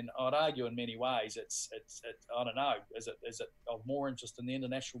 and I'd argue in many ways it's I don't know, is it of more interest in the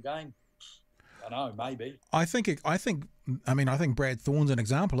international game? I don't know, maybe. I think Brad Thorne's an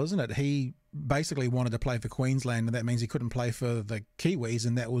example, isn't it? He basically wanted to play for Queensland, and that means he couldn't play for the Kiwis,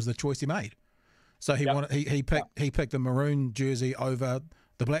 and that was the choice he made. So he picked the maroon jersey over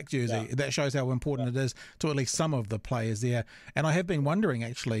the black jersey. Yeah. That shows how important it is to at least some of the players there. And I have been wondering,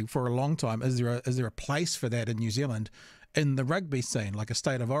 actually, for a long time, is there a place for that in New Zealand, in the rugby scene, like a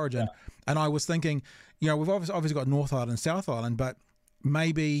State of Origin? Yeah. And I was thinking, we've obviously got North Island and South Island, but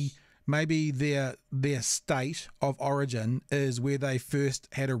maybe their state of origin is where they first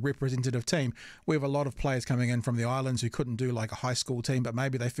had a representative team. We have a lot of players coming in from the islands who couldn't do like a high school team, but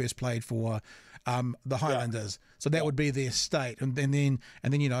maybe they first played for the Highlanders. So that would be their state. And then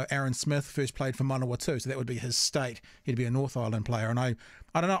Aaron Smith first played for Manawatu, so that would be his state. He'd be a North Island player. And I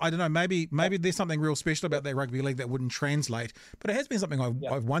don't know. Maybe there's something real special about that rugby league that wouldn't translate, but it has been something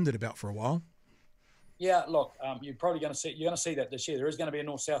I've wondered about for a while. Yeah, look, you're going to see that this year. There is going to be a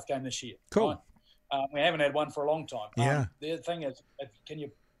North-South game this year. Cool. Right? We haven't had one for a long time. Yeah. The thing is,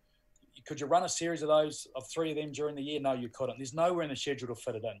 could you run a series of those, of 3 of them during the year? No, you couldn't. There's nowhere in the schedule to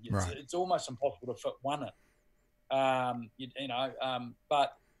fit it in. It's almost impossible to fit one in.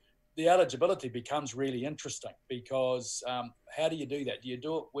 But the eligibility becomes really interesting, because how do you do that? Do you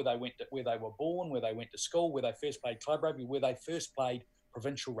do it where they were born, where they went to school, where they first played club rugby, where they first played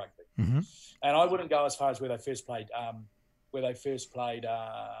provincial rugby? Mm-hmm. And I wouldn't go as far as where they first played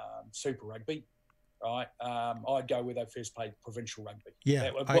Super Rugby, right? I'd go where they first played provincial rugby.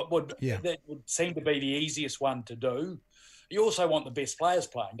 Yeah, that would seem to be the easiest one to do. You also want the best players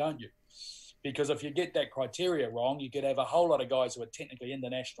playing, don't you? Because if you get that criteria wrong, you could have a whole lot of guys who are technically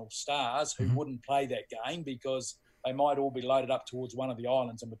international stars who wouldn't play that game, because they might all be loaded up towards one of the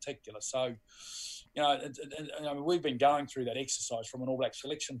islands in particular. So, we've been going through that exercise from an All Black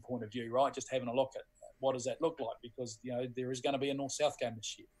selection point of view, right? Just having a look at what does that look like, because there is going to be a North-South game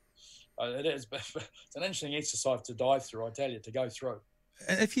this year. It is, but it's an interesting exercise to dive through, I tell you, to go through.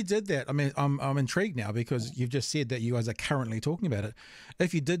 If you did that, I mean, I'm intrigued now, because you've just said that you guys are currently talking about it.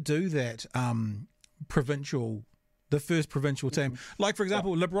 If you did do that, the first provincial team, like for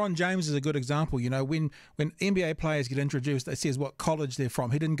example, LeBron James is a good example. When NBA players get introduced, it says what college they're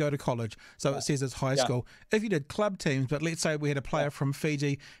from. He didn't go to college, so it says it's high school. If you did club teams, but let's say we had a player from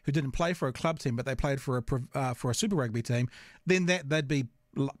Fiji who didn't play for a club team, but they played for a Super Rugby team, then they'd be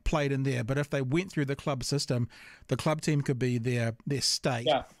played in there. But if they went through the club system, the club team could be their state.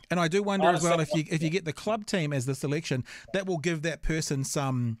 Yeah. And I do wonder as well, if you get the club team as the selection, that will give that person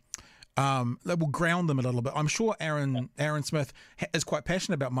some that will ground them a little bit. I'm sure Aaron Smith is quite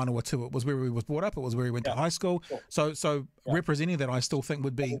passionate about Manawatu. It was where he was brought up. It was where he went to high school. Sure. So representing that, I still think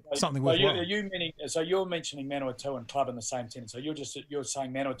would be something worthwhile. You're mentioning Manawatu and club in the same sentence. So you're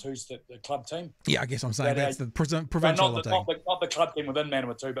saying Manawatu's the club team? Yeah, I guess I'm saying that's the provincial team. Not the club team within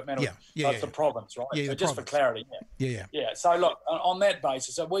Manawatu, but Manawatu. It's the province, right? Yeah, so just for clarity. Yeah. So look, on that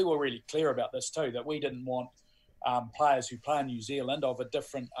basis, we were really clear about this too, that we didn't want players who play in New Zealand of a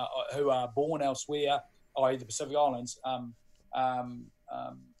different, who are born elsewhere, i.e. the Pacific Islands,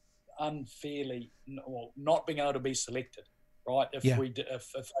 unfairly, well, not being able to be selected, right? If they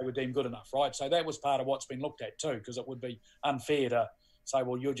were deemed good enough, right? So that was part of what's been looked at too, because it would be unfair to say,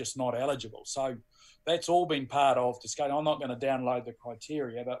 well, you're just not eligible. So that's all been part of discussion. I'm not going to download the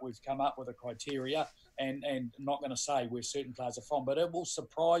criteria, but we've come up with a criteria, and not going to say where certain players are from, but it will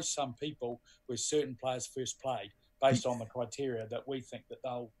surprise some people where certain players first played based on the criteria that we think that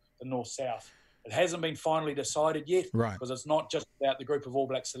the North-South. It hasn't been finally decided yet, right? Because it's not just about the group of All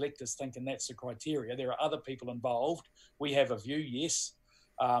Black selectors thinking that's the criteria. There are other people involved. We have a view, yes,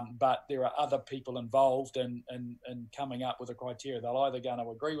 but there are other people involved in coming up with a criteria. They're either going to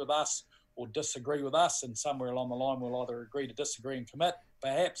agree with us or disagree with us, and somewhere along the line we'll either agree to disagree and commit,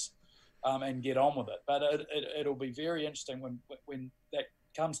 perhaps, and get on with it. But it'll be very interesting when that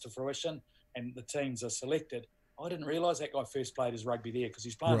comes to fruition and the teams are selected. I didn't realise that guy first played his rugby there because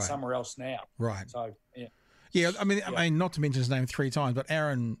he's playing somewhere else now. Right. So, yeah. Yeah, I mean, not to mention his name 3 times, but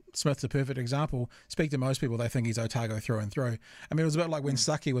Aaron Smith's a perfect example. Speak to most people, they think he's Otago through and through. I mean, it was a bit like when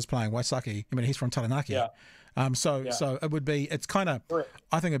Saki was playing. Why Saki? I mean, he's from Taranaki. Yeah. So it would be, it's kind of,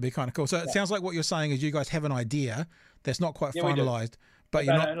 I think it'd be kind of cool. So it sounds like what you're saying is you guys have an idea that's not quite finalised, but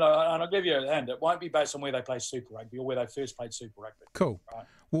you're not. And I'll give you a hand. It won't be based on where they play Super Rugby or where they first played Super Rugby. Cool. Right?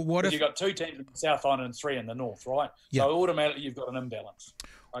 Well, what if you've got 2 teams in the South Island and 3 in the North, right? Yeah. So automatically you've got an imbalance.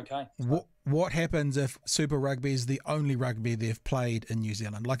 Okay. What happens if Super Rugby is the only rugby they've played in New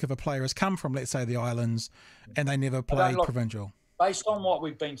Zealand? Like if a player has come from, let's say, the islands and they never played provincial? Based on what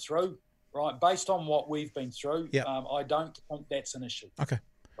we've been through, right? Based on what we've been through, I don't think that's an issue. Okay.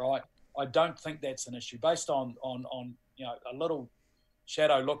 Right. I don't think that's an issue. Based on a little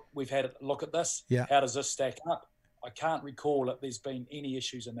shadow look, we've had a look at this. Yeah. How does this stack up? I can't recall that there's been any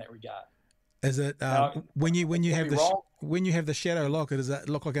issues in that regard. Is it when you have the shadow look? Does that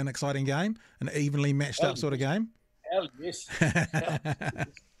look like an exciting game, an evenly matched up sort of game? Hell yes.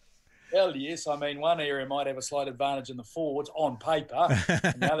 Hell yes. I mean, one area might have a slight advantage in the forwards on paper,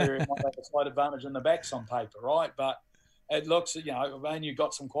 and the other area might have a slight advantage in the backs on paper, right? But it looks, when you've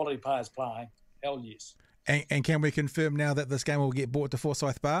got some quality players playing, hell yes. And can we confirm now that this game will get brought to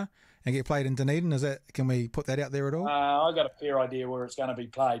Forsyth Bar and get played in Dunedin? Can we put that out there at all? I've got a fair idea where it's going to be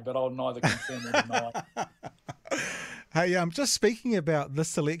played, but I'll neither confirm or deny. Hey, just speaking about the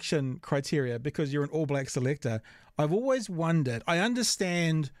selection criteria, because you're an All Black selector, I've always wondered, I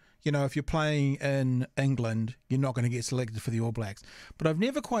understand, if you're playing in England, you're not going to get selected for the All Blacks. But I've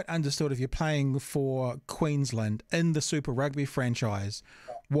never quite understood if you're playing for Queensland in the Super Rugby franchise,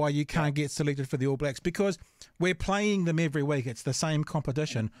 why you can't get selected for the All Blacks, because we're playing them every week. It's the same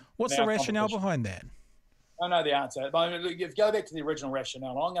competition. What's the rationale behind that? I know the answer. If you go back to the original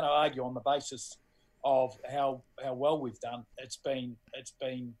rationale, I'm going to argue on the basis of how well we've done. It's been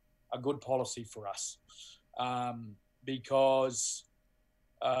a good policy for us, because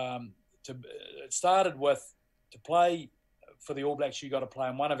it started with, to play for the All Blacks, you got to play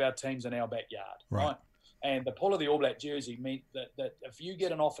in one of our teams in our backyard, right? And the pull of the All Black jersey meant that if you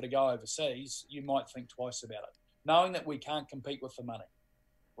get an offer to go overseas, you might think twice about it, knowing that we can't compete with the money,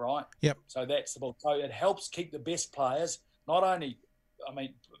 right? Yep. So that's the ball. So it helps keep the best players, not only,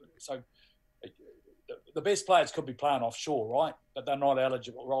 the best players could be playing offshore, right? But they're not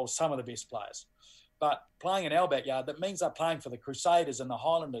eligible. Well, some of the best players. But playing in our backyard, that means they're playing for the Crusaders and the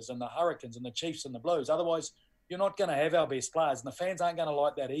Highlanders and the Hurricanes and the Chiefs and the Blues. Otherwise, you're not going to have our best players, and the fans aren't going to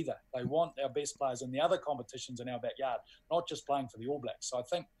like that either. They want our best players in the other competitions in our backyard, not just playing for the All Blacks. So I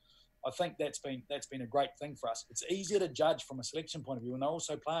think that's been a great thing for us. It's easier to judge from a selection point of view when they're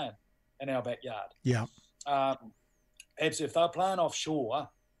also playing in our backyard. Yeah. Perhaps if they're playing offshore,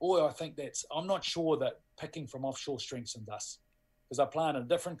 I'm not sure that picking from offshore strengthens us, because they're playing in a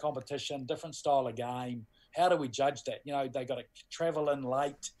different competition, different style of game. How do we judge that? They got to travel in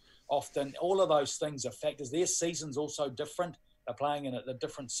late. Often, all of those things are factors. Their season's also different. They're playing in a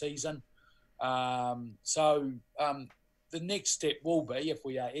different season. So the next step will be, if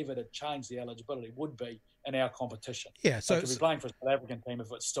we are ever to change the eligibility, would be in our competition. Yeah, so we could be playing for a South African team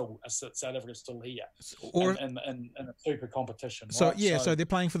if it's still South Africa's still here, or in a super competition. So right? so they're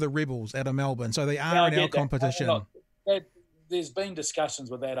playing for the Rebels out of Melbourne. So they are in our competition. there's been discussions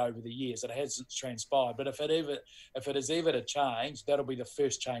with that over the years. It hasn't transpired, but if it is ever to change, that'll be the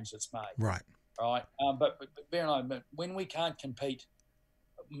first change that's made. Right. Right. But bear in mind, when we can't compete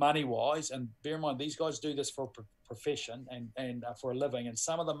money-wise, and bear in mind, these guys do this for a profession and for a living, and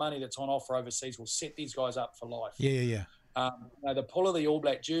some of the money that's on offer overseas will set these guys up for life. Yeah. The pull of the All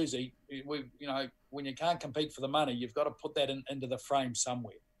Black jersey, when you can't compete for the money, you've got to put that into the frame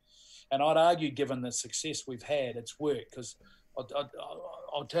somewhere. And I'd argue, given the success we've had, it's worked. Because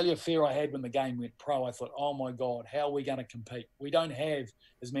I'll tell you a fear I had when the game went pro. I thought, oh, my God, how are we going to compete? We don't have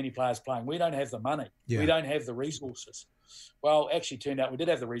as many players playing. We don't have the money. Yeah. We don't have the resources. Well, actually, turned out we did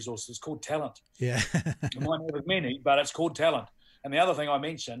have the resources. It's called talent. Yeah. We might not have many, but it's called talent. And the other thing I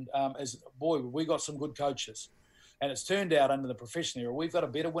mentioned is, boy, we got some good coaches. And it's turned out under the professional era, we've got a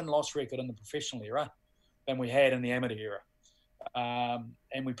better win-loss record in the professional era than we had in the amateur era.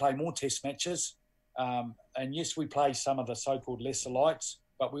 And we play more test matches. And yes, we play some of the so-called lesser lights,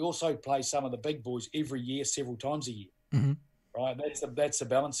 but we also play some of the big boys every year, several times a year. Mm-hmm. Right? That's a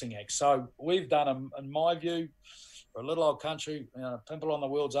balancing act. So we've done, in my view, for a little old country, pimple on the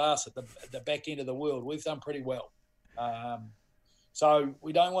world's arse at the back end of the world, we've done pretty well. So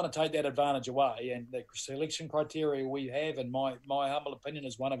we don't want to take that advantage away. And the selection criteria we have, in my humble opinion,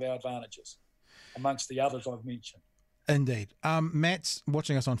 is one of our advantages amongst the others I've mentioned. Indeed. Matt's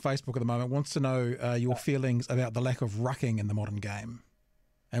watching us on Facebook at the moment, wants to know your feelings about the lack of rucking in the modern game.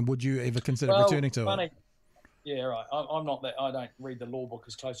 And would you ever consider returning to it? Yeah, right. I'm not that. I don't read the law book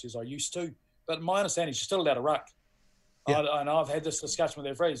as closely as I used to. But my understanding is you're still allowed to ruck. Yeah. And I've had this discussion with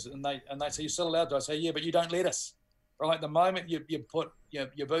their friends, and they say, you're still allowed to. I say, yeah, but you don't let us. Right? The moment you put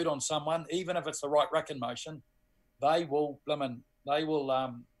your boot on someone, even if it's the right rucking motion, they'll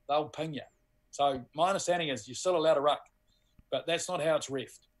ping you. So my understanding is you're still allowed to ruck, but that's not how it's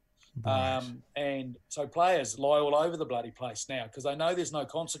reffed. Right. And so players lie all over the bloody place now because they know there's no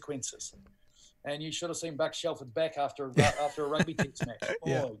consequences. And you should have seen Buck Shelford's back after a rugby test match.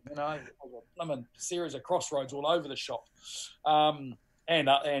 Yeah. Series of crossroads all over the shop. And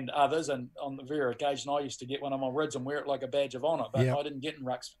others, and on the rare occasion I used to get one on my rids and wear it like a badge of honour, but I didn't get in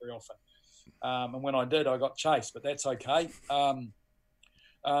rucks very often. And when I did, I got chased, but that's okay.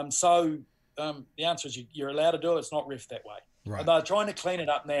 So the answer is you're allowed to do it. It's not reffed that way. Right. They're trying to clean it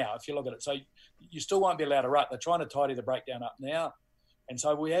up now, if you look at it. So you still won't be allowed to ruck. They're trying to tidy the breakdown up now. And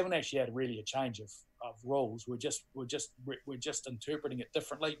so we haven't actually had really a change of rules. We're just interpreting it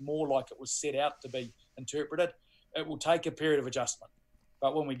differently, more like it was set out to be interpreted. It will take a period of adjustment.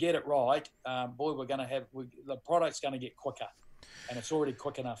 But when we get it right, the product's going to get quicker. And it's already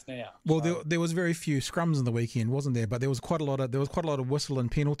quick enough now. Well, so, there was very few scrums in the weekend, wasn't there? But there was quite a lot of whistle and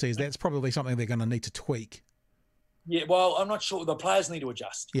penalties. That's probably something they're going to need to tweak. Yeah, well, I'm not sure. The players need to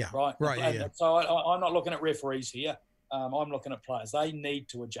adjust. Yeah, right. Yeah. So I'm not looking at referees here. I'm looking at players. They need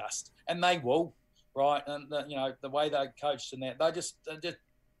to adjust, and they will. Right, and the way they're coached and that, there's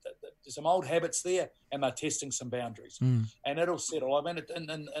some old habits there, and they're testing some boundaries, and it'll settle. I mean,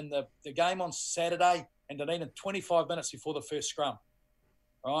 in the game on Saturday. And Dunedin 25 minutes before the first scrum,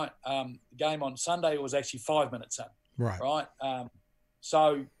 right? The game on Sunday was actually 5 minutes in, right?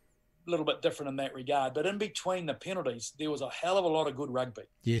 So a little bit different in that regard. But in between the penalties, there was a hell of a lot of good rugby.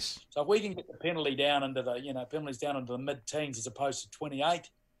 Yes. So if we can get the penalty down into penalties down into the mid-teens as opposed to 28,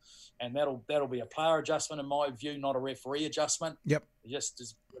 and that'll be a player adjustment in my view, not a referee adjustment. Yep. Just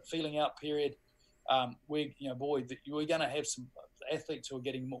as a feeling out period, we're going to have some athletes who are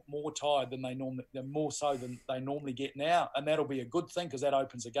getting more tired than more so than they normally get now, and that'll be a good thing because that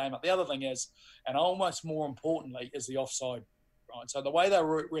opens the game up. The other thing is, and almost more importantly, is the offside. Right, so the way they're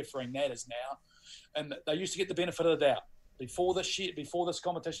refereeing that is now, and they used to get the benefit of the doubt before this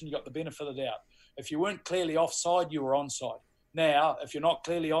competition. You got the benefit of the doubt. If you weren't clearly offside, you were onside. Now, if you're not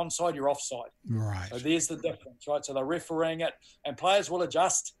clearly onside, you're offside. Right. So there's the difference, right? So they're refereeing it, and players will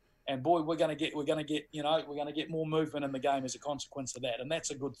adjust. And boy, we're going to get more movement in the game as a consequence of that, and that's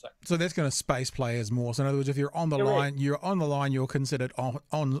a good thing. So that's going to space players more. So in other words, if you're on the line, you're considered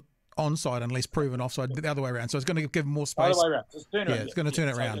onside unless proven offside. The other way around. So it's going to give more space. The other way around. It's going to turn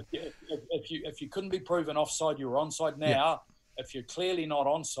it around. If you couldn't be proven offside, you were onside. Now, if you're clearly not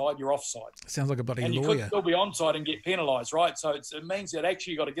onside, you're offside. Sounds like a bloody and lawyer. And you could still be onside and get penalised, right? So it means that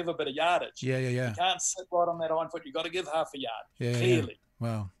actually you've got to give a bit of yardage. Yeah. You can't sit right on that iron foot. You've got to give half a yard, clearly.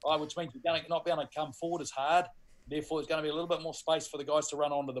 Wow. Right, which means you're going to not be able to come forward as hard. Therefore, there's going to be a little bit more space for the guys to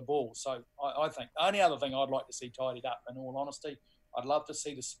run onto the ball. So I think the only other thing I'd like to see tidied up, in all honesty, I'd love to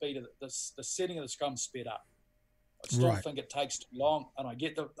see the speed of the setting of the scrum sped up. I still think it takes too long, and I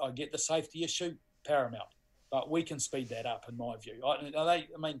get the safety issue paramount. but we can speed that up, in my view. I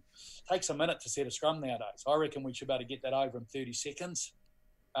mean, it takes a minute to set a scrum nowadays. I reckon we should be able to get that over in 30 seconds,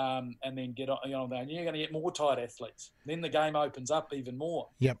 and then get on. And you're going to get more tight athletes. Then the game opens up even more.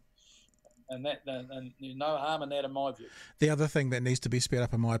 Yep. And there's no harm in that, in my view. The other thing that needs to be sped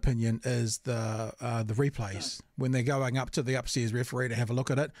up, in my opinion, is the replays. When they're going up to the upstairs referee to have a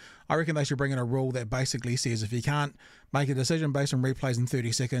look at it, I reckon they should bring in a rule that basically says if you can't make a decision based on replays in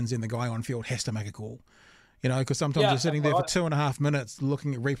 30 seconds, then the guy on field has to make a call. Because sometimes you're sitting there for 2.5 minutes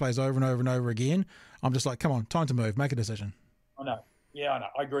looking at replays over and over and over again. I'm just like, come on, time to move, make a decision. I know. Yeah, I know.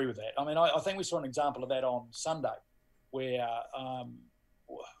 I agree with that. I mean, I think we saw an example of that on Sunday where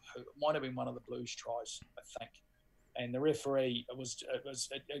it might have been one of the Blues tries, I think. And the referee,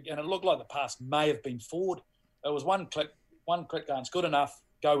 and it looked like the pass may have been forward. It was one click going, it's good enough,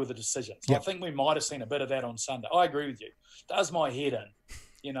 go with the decision. So I think we might have seen a bit of that on Sunday. I agree with you. It does my head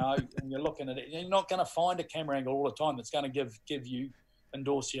in, and you're looking at it. You're not going to find a camera angle all the time that's going to give you,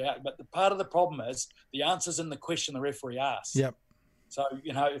 endorse you out. But the part of the problem is the answer's in the question the referee asks. Yep. So,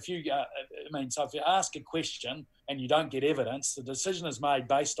 if you, so if you ask a question and you don't get evidence, the decision is made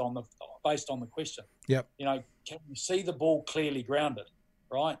based on the question. Yep. Can you see the ball clearly grounded,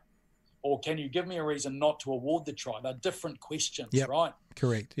 right? Or can you give me a reason not to award the try? They're different questions, right?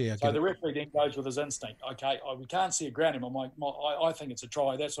 Correct. Yeah. So the referee then goes with his instinct. Okay, we can't see a grounding. I think it's a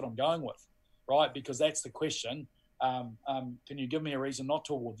try. That's what I'm going with, right? Because that's the question. Can you give me a reason not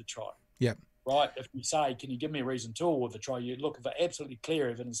to award the try? Yep. Right, if you say, can you give me a reason to award the try, you look for absolutely clear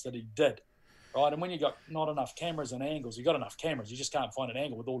evidence that he did, right? And when you've got not enough cameras and angles, you've got enough cameras, you just can't find an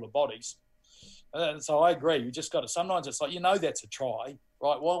angle with all the bodies. So I agree, you just got to, sometimes it's like, that's a try,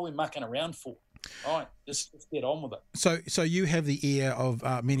 right? What are we mucking around for? Right, just get on with it. So you have the ear of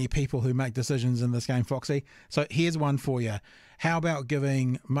many people who make decisions in this game, Foxy. So here's one for you. How about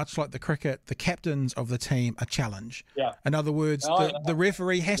giving, much like the cricket, the captains of the team a challenge? Yeah. In other words, the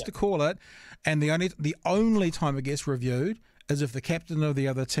referee has to call it, and the only time it gets reviewed is if the captain of the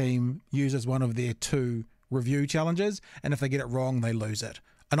other team uses one of their 2 review challenges, and if they get it wrong, they lose it.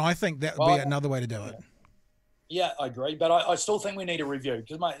 And I think that would be another way to do it. Yeah, I agree, but I still think we need a review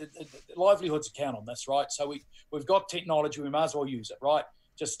because livelihoods count on this, right? So we've got technology, we might as well use it, right?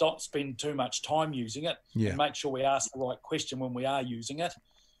 Just don't spend too much time using it and make sure we ask the right question when we are using it.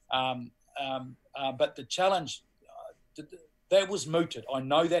 But the challenge, that was mooted. I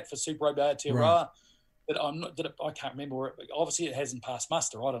know that for Super Rugby Aotearoa, but I can't remember. Obviously, it hasn't passed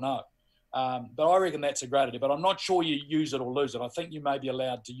muster. I don't know. But I reckon that's a great idea. But I'm not sure you use it or lose it. I think you may be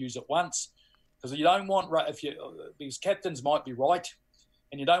allowed to use it once. Because you don't want, because captains might be right,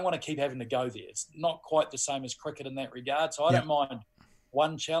 and you don't want to keep having to go there. It's not quite the same as cricket in that regard. So I don't mind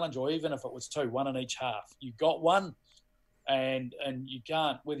one challenge, or even if it was 2, 1 in each half. You got one, and you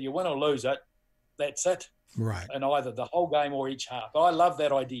can't, whether you win or lose it, that's it. Right. And either the whole game or each half. But I love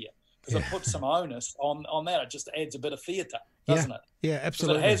that idea because it puts some onus on that. It just adds a bit of theatre, doesn't it? Yeah,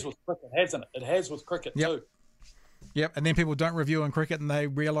 absolutely. It has with cricket, hasn't it? It has with cricket too. Yep, and then people don't review in cricket, and they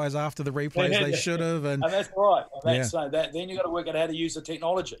realise after the replays they should have. And that's right. Then you got to work out how to use the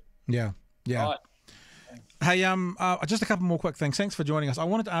technology. Yeah. Right. Hey, just a couple more quick things. Thanks for joining us. I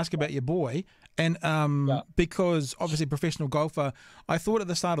wanted to ask about your boy, and because obviously professional golfer, I thought at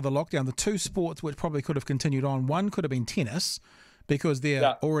the start of the lockdown, the 2 sports which probably could have continued on, one could have been tennis because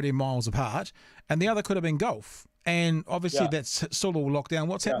they're already miles apart, and the other could have been golf. And obviously that's still all locked down.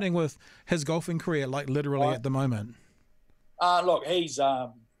 What's happening with his golfing career, like literally at the moment? Look, he's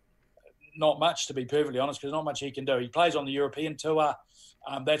not much, to be perfectly honest, because not much he can do. He plays on the European Tour.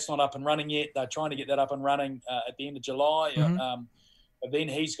 That's not up and running yet. They're trying to get that up and running at the end of July. But then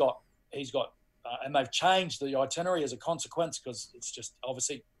he's got, and they've changed the itinerary as a consequence because it's just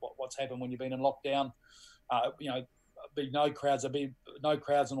obviously what's happened when you've been in lockdown. Be no crowds, there'll be no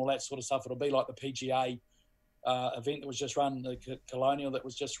crowds and all that sort of stuff. It'll be like the PGA event that was just run, the Colonial that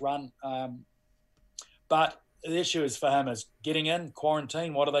was just run. But the issue is for him is getting in,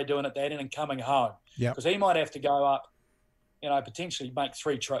 quarantine, what are they doing at that end, and coming home. Because he might have to go up, potentially make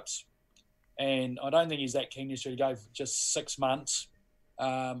 3 trips. And I don't think he's that keen to go for just 6 months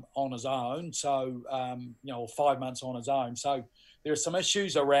on his own. So, or 5 months on his own. So there are some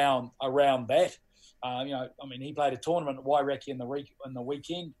issues around that. He played a tournament at Wairaki in the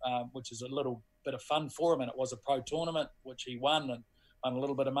weekend, which is a little bit of fun for him, and it was a pro tournament which he won and a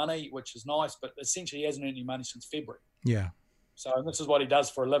little bit of money, which is nice, but essentially he hasn't earned any money since February. So this is what he does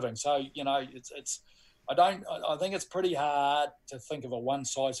for a living. So I think it's pretty hard to think of a one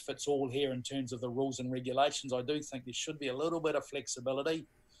size fits all here in terms of the rules and regulations. I do think there should be a little bit of flexibility.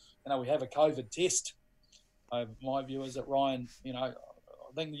 We have a COVID test. My view is that Ryan, I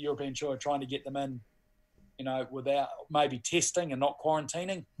think the European Tour are trying to get them in you know, without maybe testing and not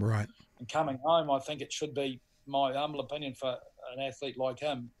quarantining. Right. And coming home, I think it should be, my humble opinion, for an athlete like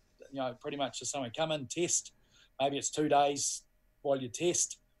him, you know, pretty much just someone come in, test. Maybe it's 2 days while you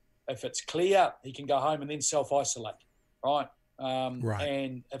test. If it's clear, he can go home and then self-isolate, right? Right.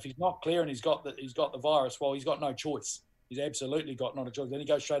 And if he's not clear and he's got the virus, well, he's got no choice. He's absolutely got not a choice. Then he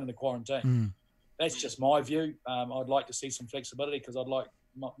goes straight into quarantine. That's just my view. I'd like to see some flexibility, because I'd like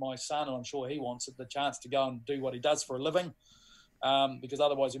my son, and I'm sure he wants it, the chance to go and do what he does for a living, because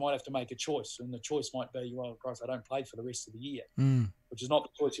otherwise he might have to make a choice, and the choice might be, well, Christ, I don't play for the rest of the year, which is not the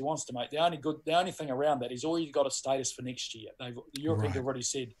choice he wants to make. The only thing around that is already got a status for next year. The Europeans have already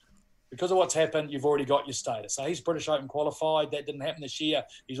said, because of what's happened, you've already got your status. So he's British Open qualified. That didn't happen this year.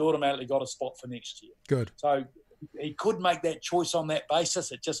 He's automatically got a spot for next year. Good. So he could make that choice on that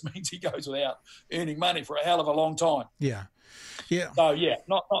basis. It just means he goes without earning money for a hell of a long time. Yeah. Yeah. So yeah,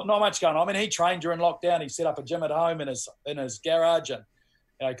 not much going on. I mean, he trained during lockdown. He set up a gym at home in his garage, and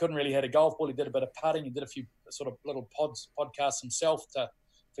you know, he couldn't really hit a golf ball. He did a bit of putting. He did a few sort of little podcasts himself for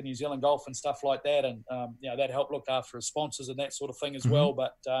New Zealand golf and stuff like that. And you know, that helped look after his sponsors and that sort of thing as well.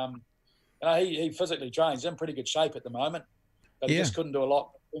 But you know, he physically trains. He's in pretty good shape at the moment, but he just couldn't do a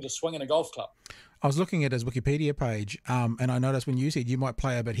lot. He just swinging a golf club. I was looking at his Wikipedia page, and I noticed when you said you might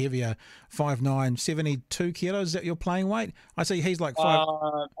play a bit heavier, 5'9", 72 kilos, is that your playing weight? I see he's like 5...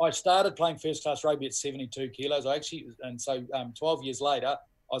 I started playing first-class rugby at 72 kilos. And so 12 years later,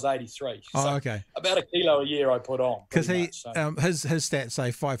 I was 83. Oh, so okay. About a kilo a year I put on. Because his stats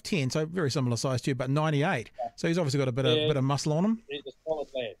say 5'10", so very similar size to you, but 98. Yeah. So he's obviously got a bit of muscle on him. He's a solid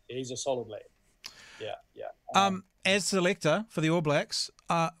lad. He's a solid lad. Yeah. As selector for the All Blacks,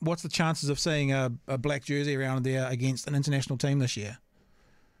 what's the chances of seeing a black jersey around there against an international team this year?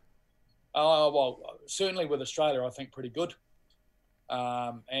 Well, certainly with Australia, I think pretty good.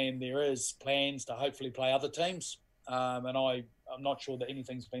 And there is plans to hopefully play other teams. And I'm not sure that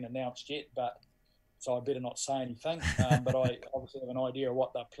anything's been announced yet, so I better not say anything. But I obviously have an idea of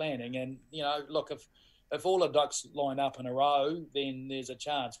what they're planning. And, you know, look, if all the ducks line up in a row, then there's a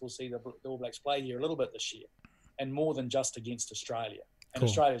chance we'll see the All Blacks play here a little bit this year, and more than just against Australia. And cool.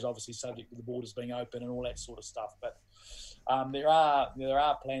 Australia's obviously subject to the borders being open and all that sort of stuff. But there are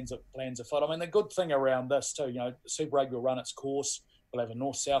plans afoot. I mean, the good thing around this too, you know, Super Rugby will run its course. We'll have a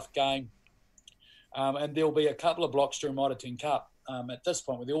North-South game. And there'll be a couple of blocks during Mitre 10 Cup at this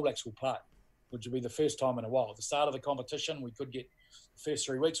point where the All Blacks will play, which will be the first time in a while. At the start of the competition, we could get the first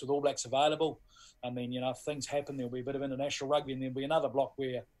 3 weeks with All Blacks available. And then, you know, if things happen, there'll be a bit of international rugby, and there'll be another block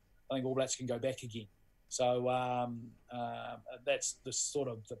where I think All Blacks can go back again. So that's the sort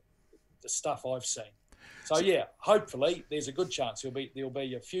of the stuff I've seen. So yeah, hopefully there's a good chance there'll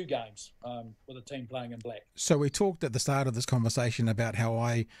be a few games with a team playing in black. So we talked at the start of this conversation about how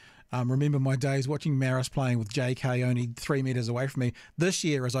I remember my days watching Maris playing with JK only 3 metres away from me. This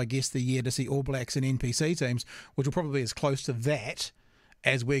year is, I guess, the year to see All Blacks and NPC teams, which will probably be as close to that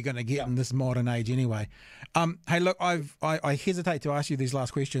as we're going to get in this modern age anyway. Hey, look, I hesitate to ask you these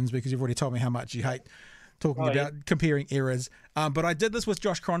last questions because you've already told me how much you hate talking about comparing errors. But I did this with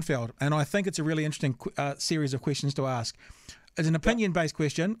Josh Kronfeld, and I think it's a really interesting series of questions to ask. As an opinion-based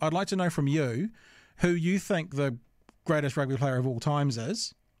question, I'd like to know from you who you think the greatest rugby player of all times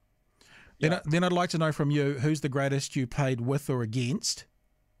is. Then I'd like to know from you who's the greatest you played with or against,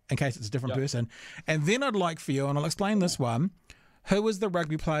 in case it's a different person. And then I'd like for you, and I'll explain this one, who was the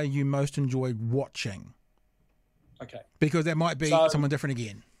rugby player you most enjoyed watching? Okay. Because that might be someone different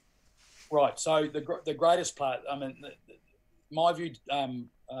again. Right. So the greatest player, I mean, my view,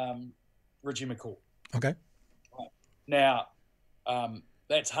 Richie McCaw. Okay. Right. Now,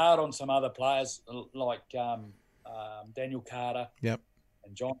 that's hard on some other players like Daniel Carter. Yep.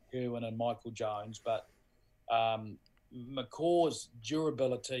 And John Kirwan and Michael Jones. But McCaw's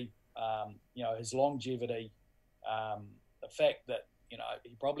durability, you know, his longevity, the fact that, you know,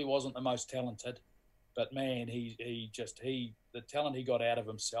 he probably wasn't the most talented, but man, the talent he got out of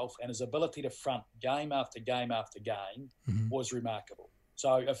himself and his ability to front game after game after game was remarkable.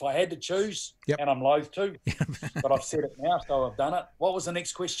 So if I had to choose, and I'm loath to, but I've said it now, so I've done it. What was the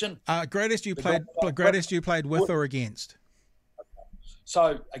next question? Greatest you played with or against? Okay.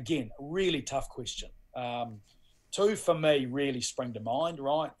 So again, a really tough question. Two for me really spring to mind,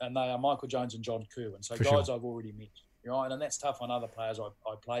 right? And they are Michael Jones and John Kirwan. So guys I've already mentioned. Right, and that's tough on other players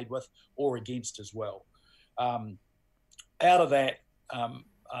I played with or against as well. Out of that,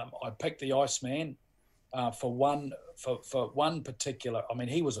 I picked the Iceman for one particular. I mean,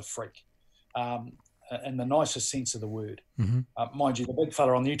 he was a freak, in the nicest sense of the word. Mind you, the big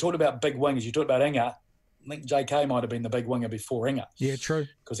fella on there. You talked about big wingers. You talked about Inga. think JK might have been the big winger before Inga. Yeah, true.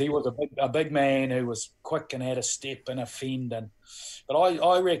 Because he was a big man who was quick and had a step and a fend. But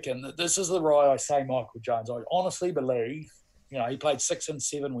I reckon that this is the why I say Michael Jones. I honestly believe, he played 6 and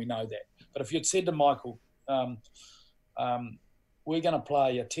 7, we know that. But if you'd said to Michael, we're going to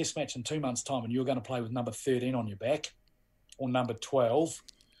play a test match in 2 months' time and you're going to play with number 13 on your back or number 12,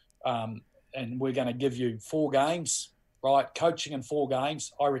 and we're going to give you 4 games, right, coaching in 4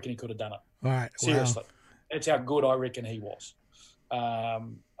 games, I reckon he could have done it. Right. Seriously. Wow. That's how good I reckon he was.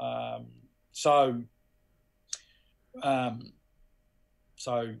 And I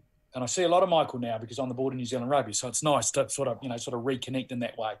see a lot of Michael now because I'm on the board of New Zealand Rugby, so it's nice to sort of reconnect in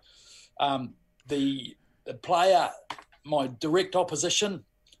that way. The player, my direct opposition,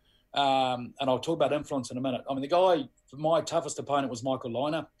 and I'll talk about influence in a minute. I mean, the guy, my toughest opponent was Michael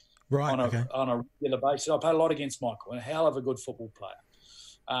Liner. Right. On a regular basis. I played a lot against Michael, and a hell of a good football player.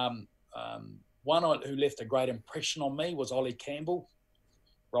 One who left a great impression on me was Ollie Campbell,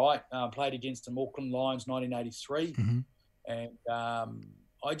 right? Played against him, Auckland Lions, 1983. Mm-hmm. And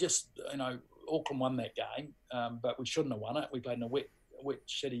I just, Auckland won that game, but we shouldn't have won it. We played in a wet,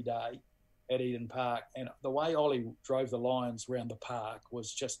 shitty day at Eden Park. And the way Ollie drove the Lions around the park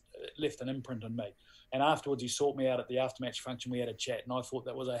was just left an imprint on me. And afterwards, he sought me out at the aftermatch function. We had a chat, and I thought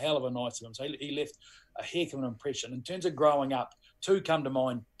that was a hell of a night of him. So he left a heck of an impression. In terms of growing up, 2 come to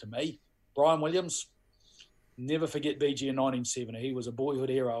mind to me. Brian Williams, never forget BG in 1970. He was a boyhood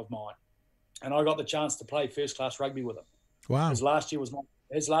hero of mine. And I got the chance to play first-class rugby with him. Wow. His last year was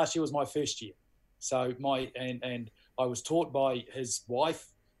my first year. So and I was taught by his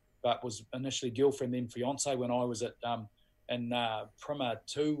wife, but was initially girlfriend, then fiance, when I was at in Prima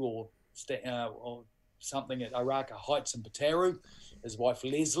 2 or something at Oraka Heights in Pataru. His wife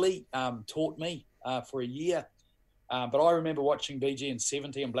Leslie taught me for a year. But I remember watching BG in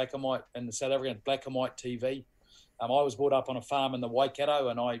 70 in black and white, in the South African black and white TV. I was brought up on a farm in the Waikato,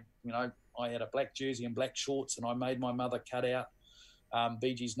 and I had a black jersey and black shorts, and I made my mother cut out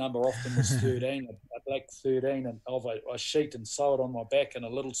BG's number. Often was 13, a black 13, and of a sheet, and sew it on my back and a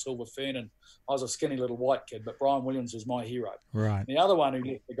little silver fern. And I was a skinny little white kid, but Brian Williams was my hero. Right. And the other one who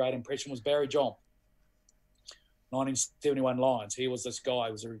left a great impression was Barry John. 1971 Lions. He was this guy.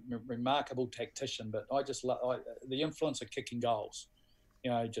 He was a remarkable tactician, but I just the influence of kicking goals.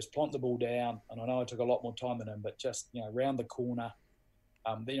 Just plonk the ball down, and I know I took a lot more time than him, but just round the corner.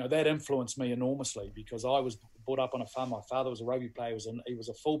 That influenced me enormously because I was brought up on a farm. My father was a rugby player. He was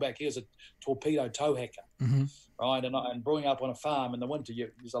a fullback. He was a torpedo toe hacker, mm-hmm. right? And growing up on a farm in the winter,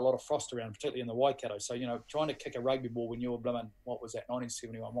 there's a lot of frost around, particularly in the Waikato. So trying to kick a rugby ball when you were blooming, what was that,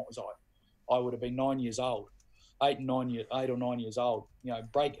 1971? What was I? I would have been 9 years old. 8 or 9 years old,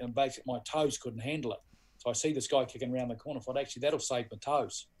 basically my toes couldn't handle it. So I see this guy kicking around the corner. I thought, actually, that'll save my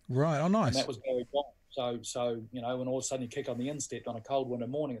toes. Right. Oh, nice. And that was Barry John. So when all of a sudden you kick on the instep on a cold winter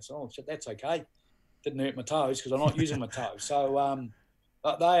morning, it's, oh, shit, that's okay. Didn't hurt my toes because I'm not using my toes. So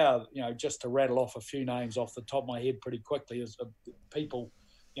they are, just to rattle off a few names off the top of my head pretty quickly as people,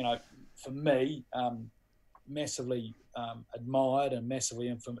 for me, massively admired and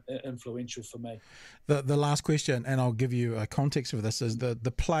massively influential for me. The last question, and I'll give you a context for this, is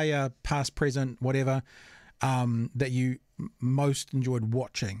the player, past, present, whatever, that you most enjoyed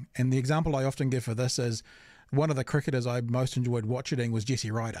watching. And the example I often give for this is one of the cricketers I most enjoyed watching was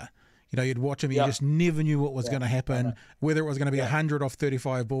Jesse Ryder. You'd watch him, you just never knew what was going to happen, whether it was going to be 100 off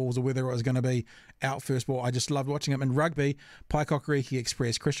 35 balls or whether it was going to be out first ball. I just loved watching him. In rugby, Paikokariki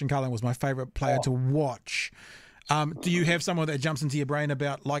Express, Christian Cullen was my favourite player to watch. Do you have someone that jumps into your brain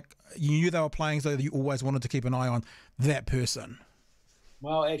about, like, you knew they were playing, so that you always wanted to keep an eye on that person?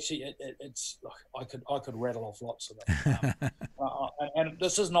 Well, actually, it's I could rattle off lots of them. And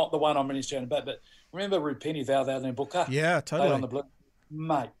this is not the one I'm really saying about, but remember Rupeni Vauvalenbuka? Yeah, totally. On the blue,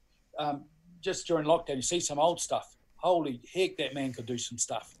 mate. Just during lockdown, you see some old stuff. Holy heck, that man could do some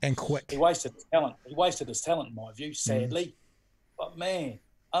stuff. And quick. He wasted his talent. In my view, sadly. But man,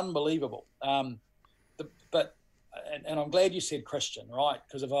 unbelievable. But I'm glad you said Christian, right?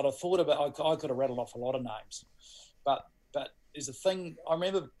 Because if I'd have thought about, I could have rattled off a lot of names. But there's a thing. I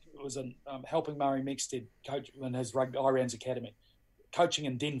remember it was helping Murray Mexted coach in his rugby Iran's academy, coaching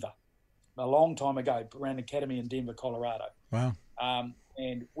in Denver, a long time ago. Ran an academy in Denver, Colorado. Wow.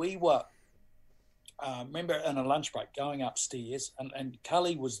 And we were, remember, in a lunch break going upstairs, and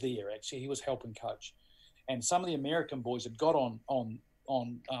Cully was there, actually. He was helping coach. And some of the American boys had got on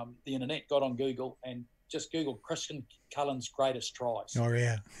the internet, got on Google, and just Googled Christian Cullen's greatest tries. Oh,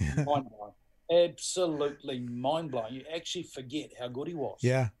 yeah. Mind-blowing. Absolutely mind-blowing. You actually forget how good he was.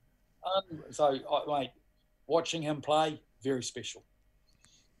 Yeah. So, mate, watching him play, very special.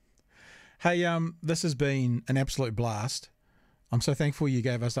 Hey, this has been an absolute blast. I'm so thankful you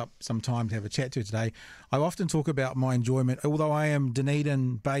gave us up some time to have a chat to today. I often talk about my enjoyment, although I am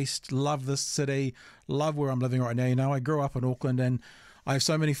Dunedin based, love this city, love where I'm living right now. You know, I grew up in Auckland and I have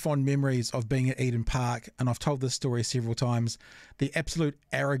so many fond memories of being at Eden Park, and I've told this story several times. The absolute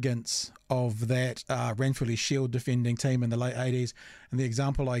arrogance of that Ranfurly Shield defending team in the late 80s, and the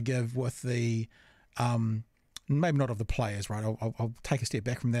example I give with the maybe not of the players, right? I'll take a step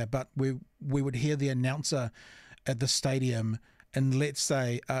back from that, but we would hear the announcer at the stadium, and let's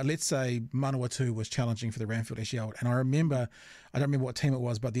say Manawatu was challenging for the Ranfurly Shield, and I don't remember what team it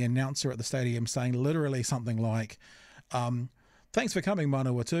was, but the announcer at the stadium saying literally something like, "Thanks for coming,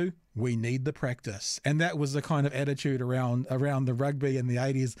 Manawatu. We need the practice." And that was the kind of attitude around the rugby in the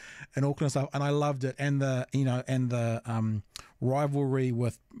 80s in Auckland and stuff. And I loved it. And the rivalry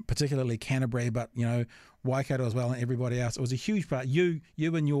with particularly Canterbury, but Waikato as well, and everybody else. It was a huge part. You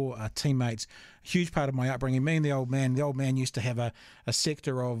and your teammates, huge part of my upbringing. Me and the old man used to have a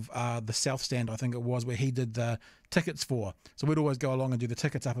sector of the South Stand, I think it was, where he did the tickets for. So we'd always go along and do the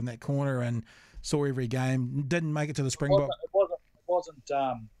tickets up in that corner and saw every game. Didn't make it to the Springbok.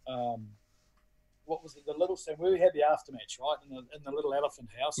 What was it? The little stand. We had the aftermatch, right, in the little elephant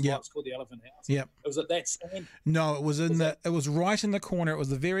house. Yeah, it's called the Elephant House. Yeah, it was at that stand. No, it was it was right in the corner. It was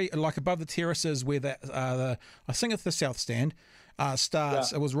the very above the terraces where I think it's the South Stand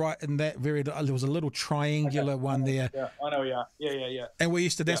starts. Yeah. It was right in that very. There was a little triangular one there. Yeah, I know. Yeah. And we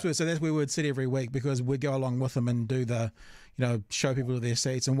used to. That's where we would sit every week because we'd go along with them and do the, show people to their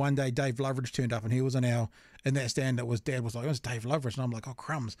seats. And one day Dave Loveridge turned up and he was in that stand. Dad was like, "Oh, it's Dave Loveridge," and I'm like, "Oh,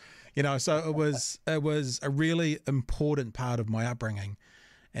 crumbs," So it was a really important part of my upbringing,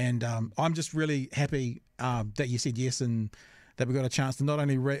 and I'm just really happy that you said yes and that we got a chance to not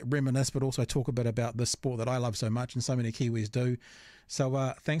only reminisce but also talk a bit about this sport that I love so much and so many Kiwis do.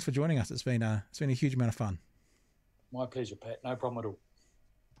 So thanks for joining us. It's been a huge amount of fun. My pleasure, Pat. No problem at all.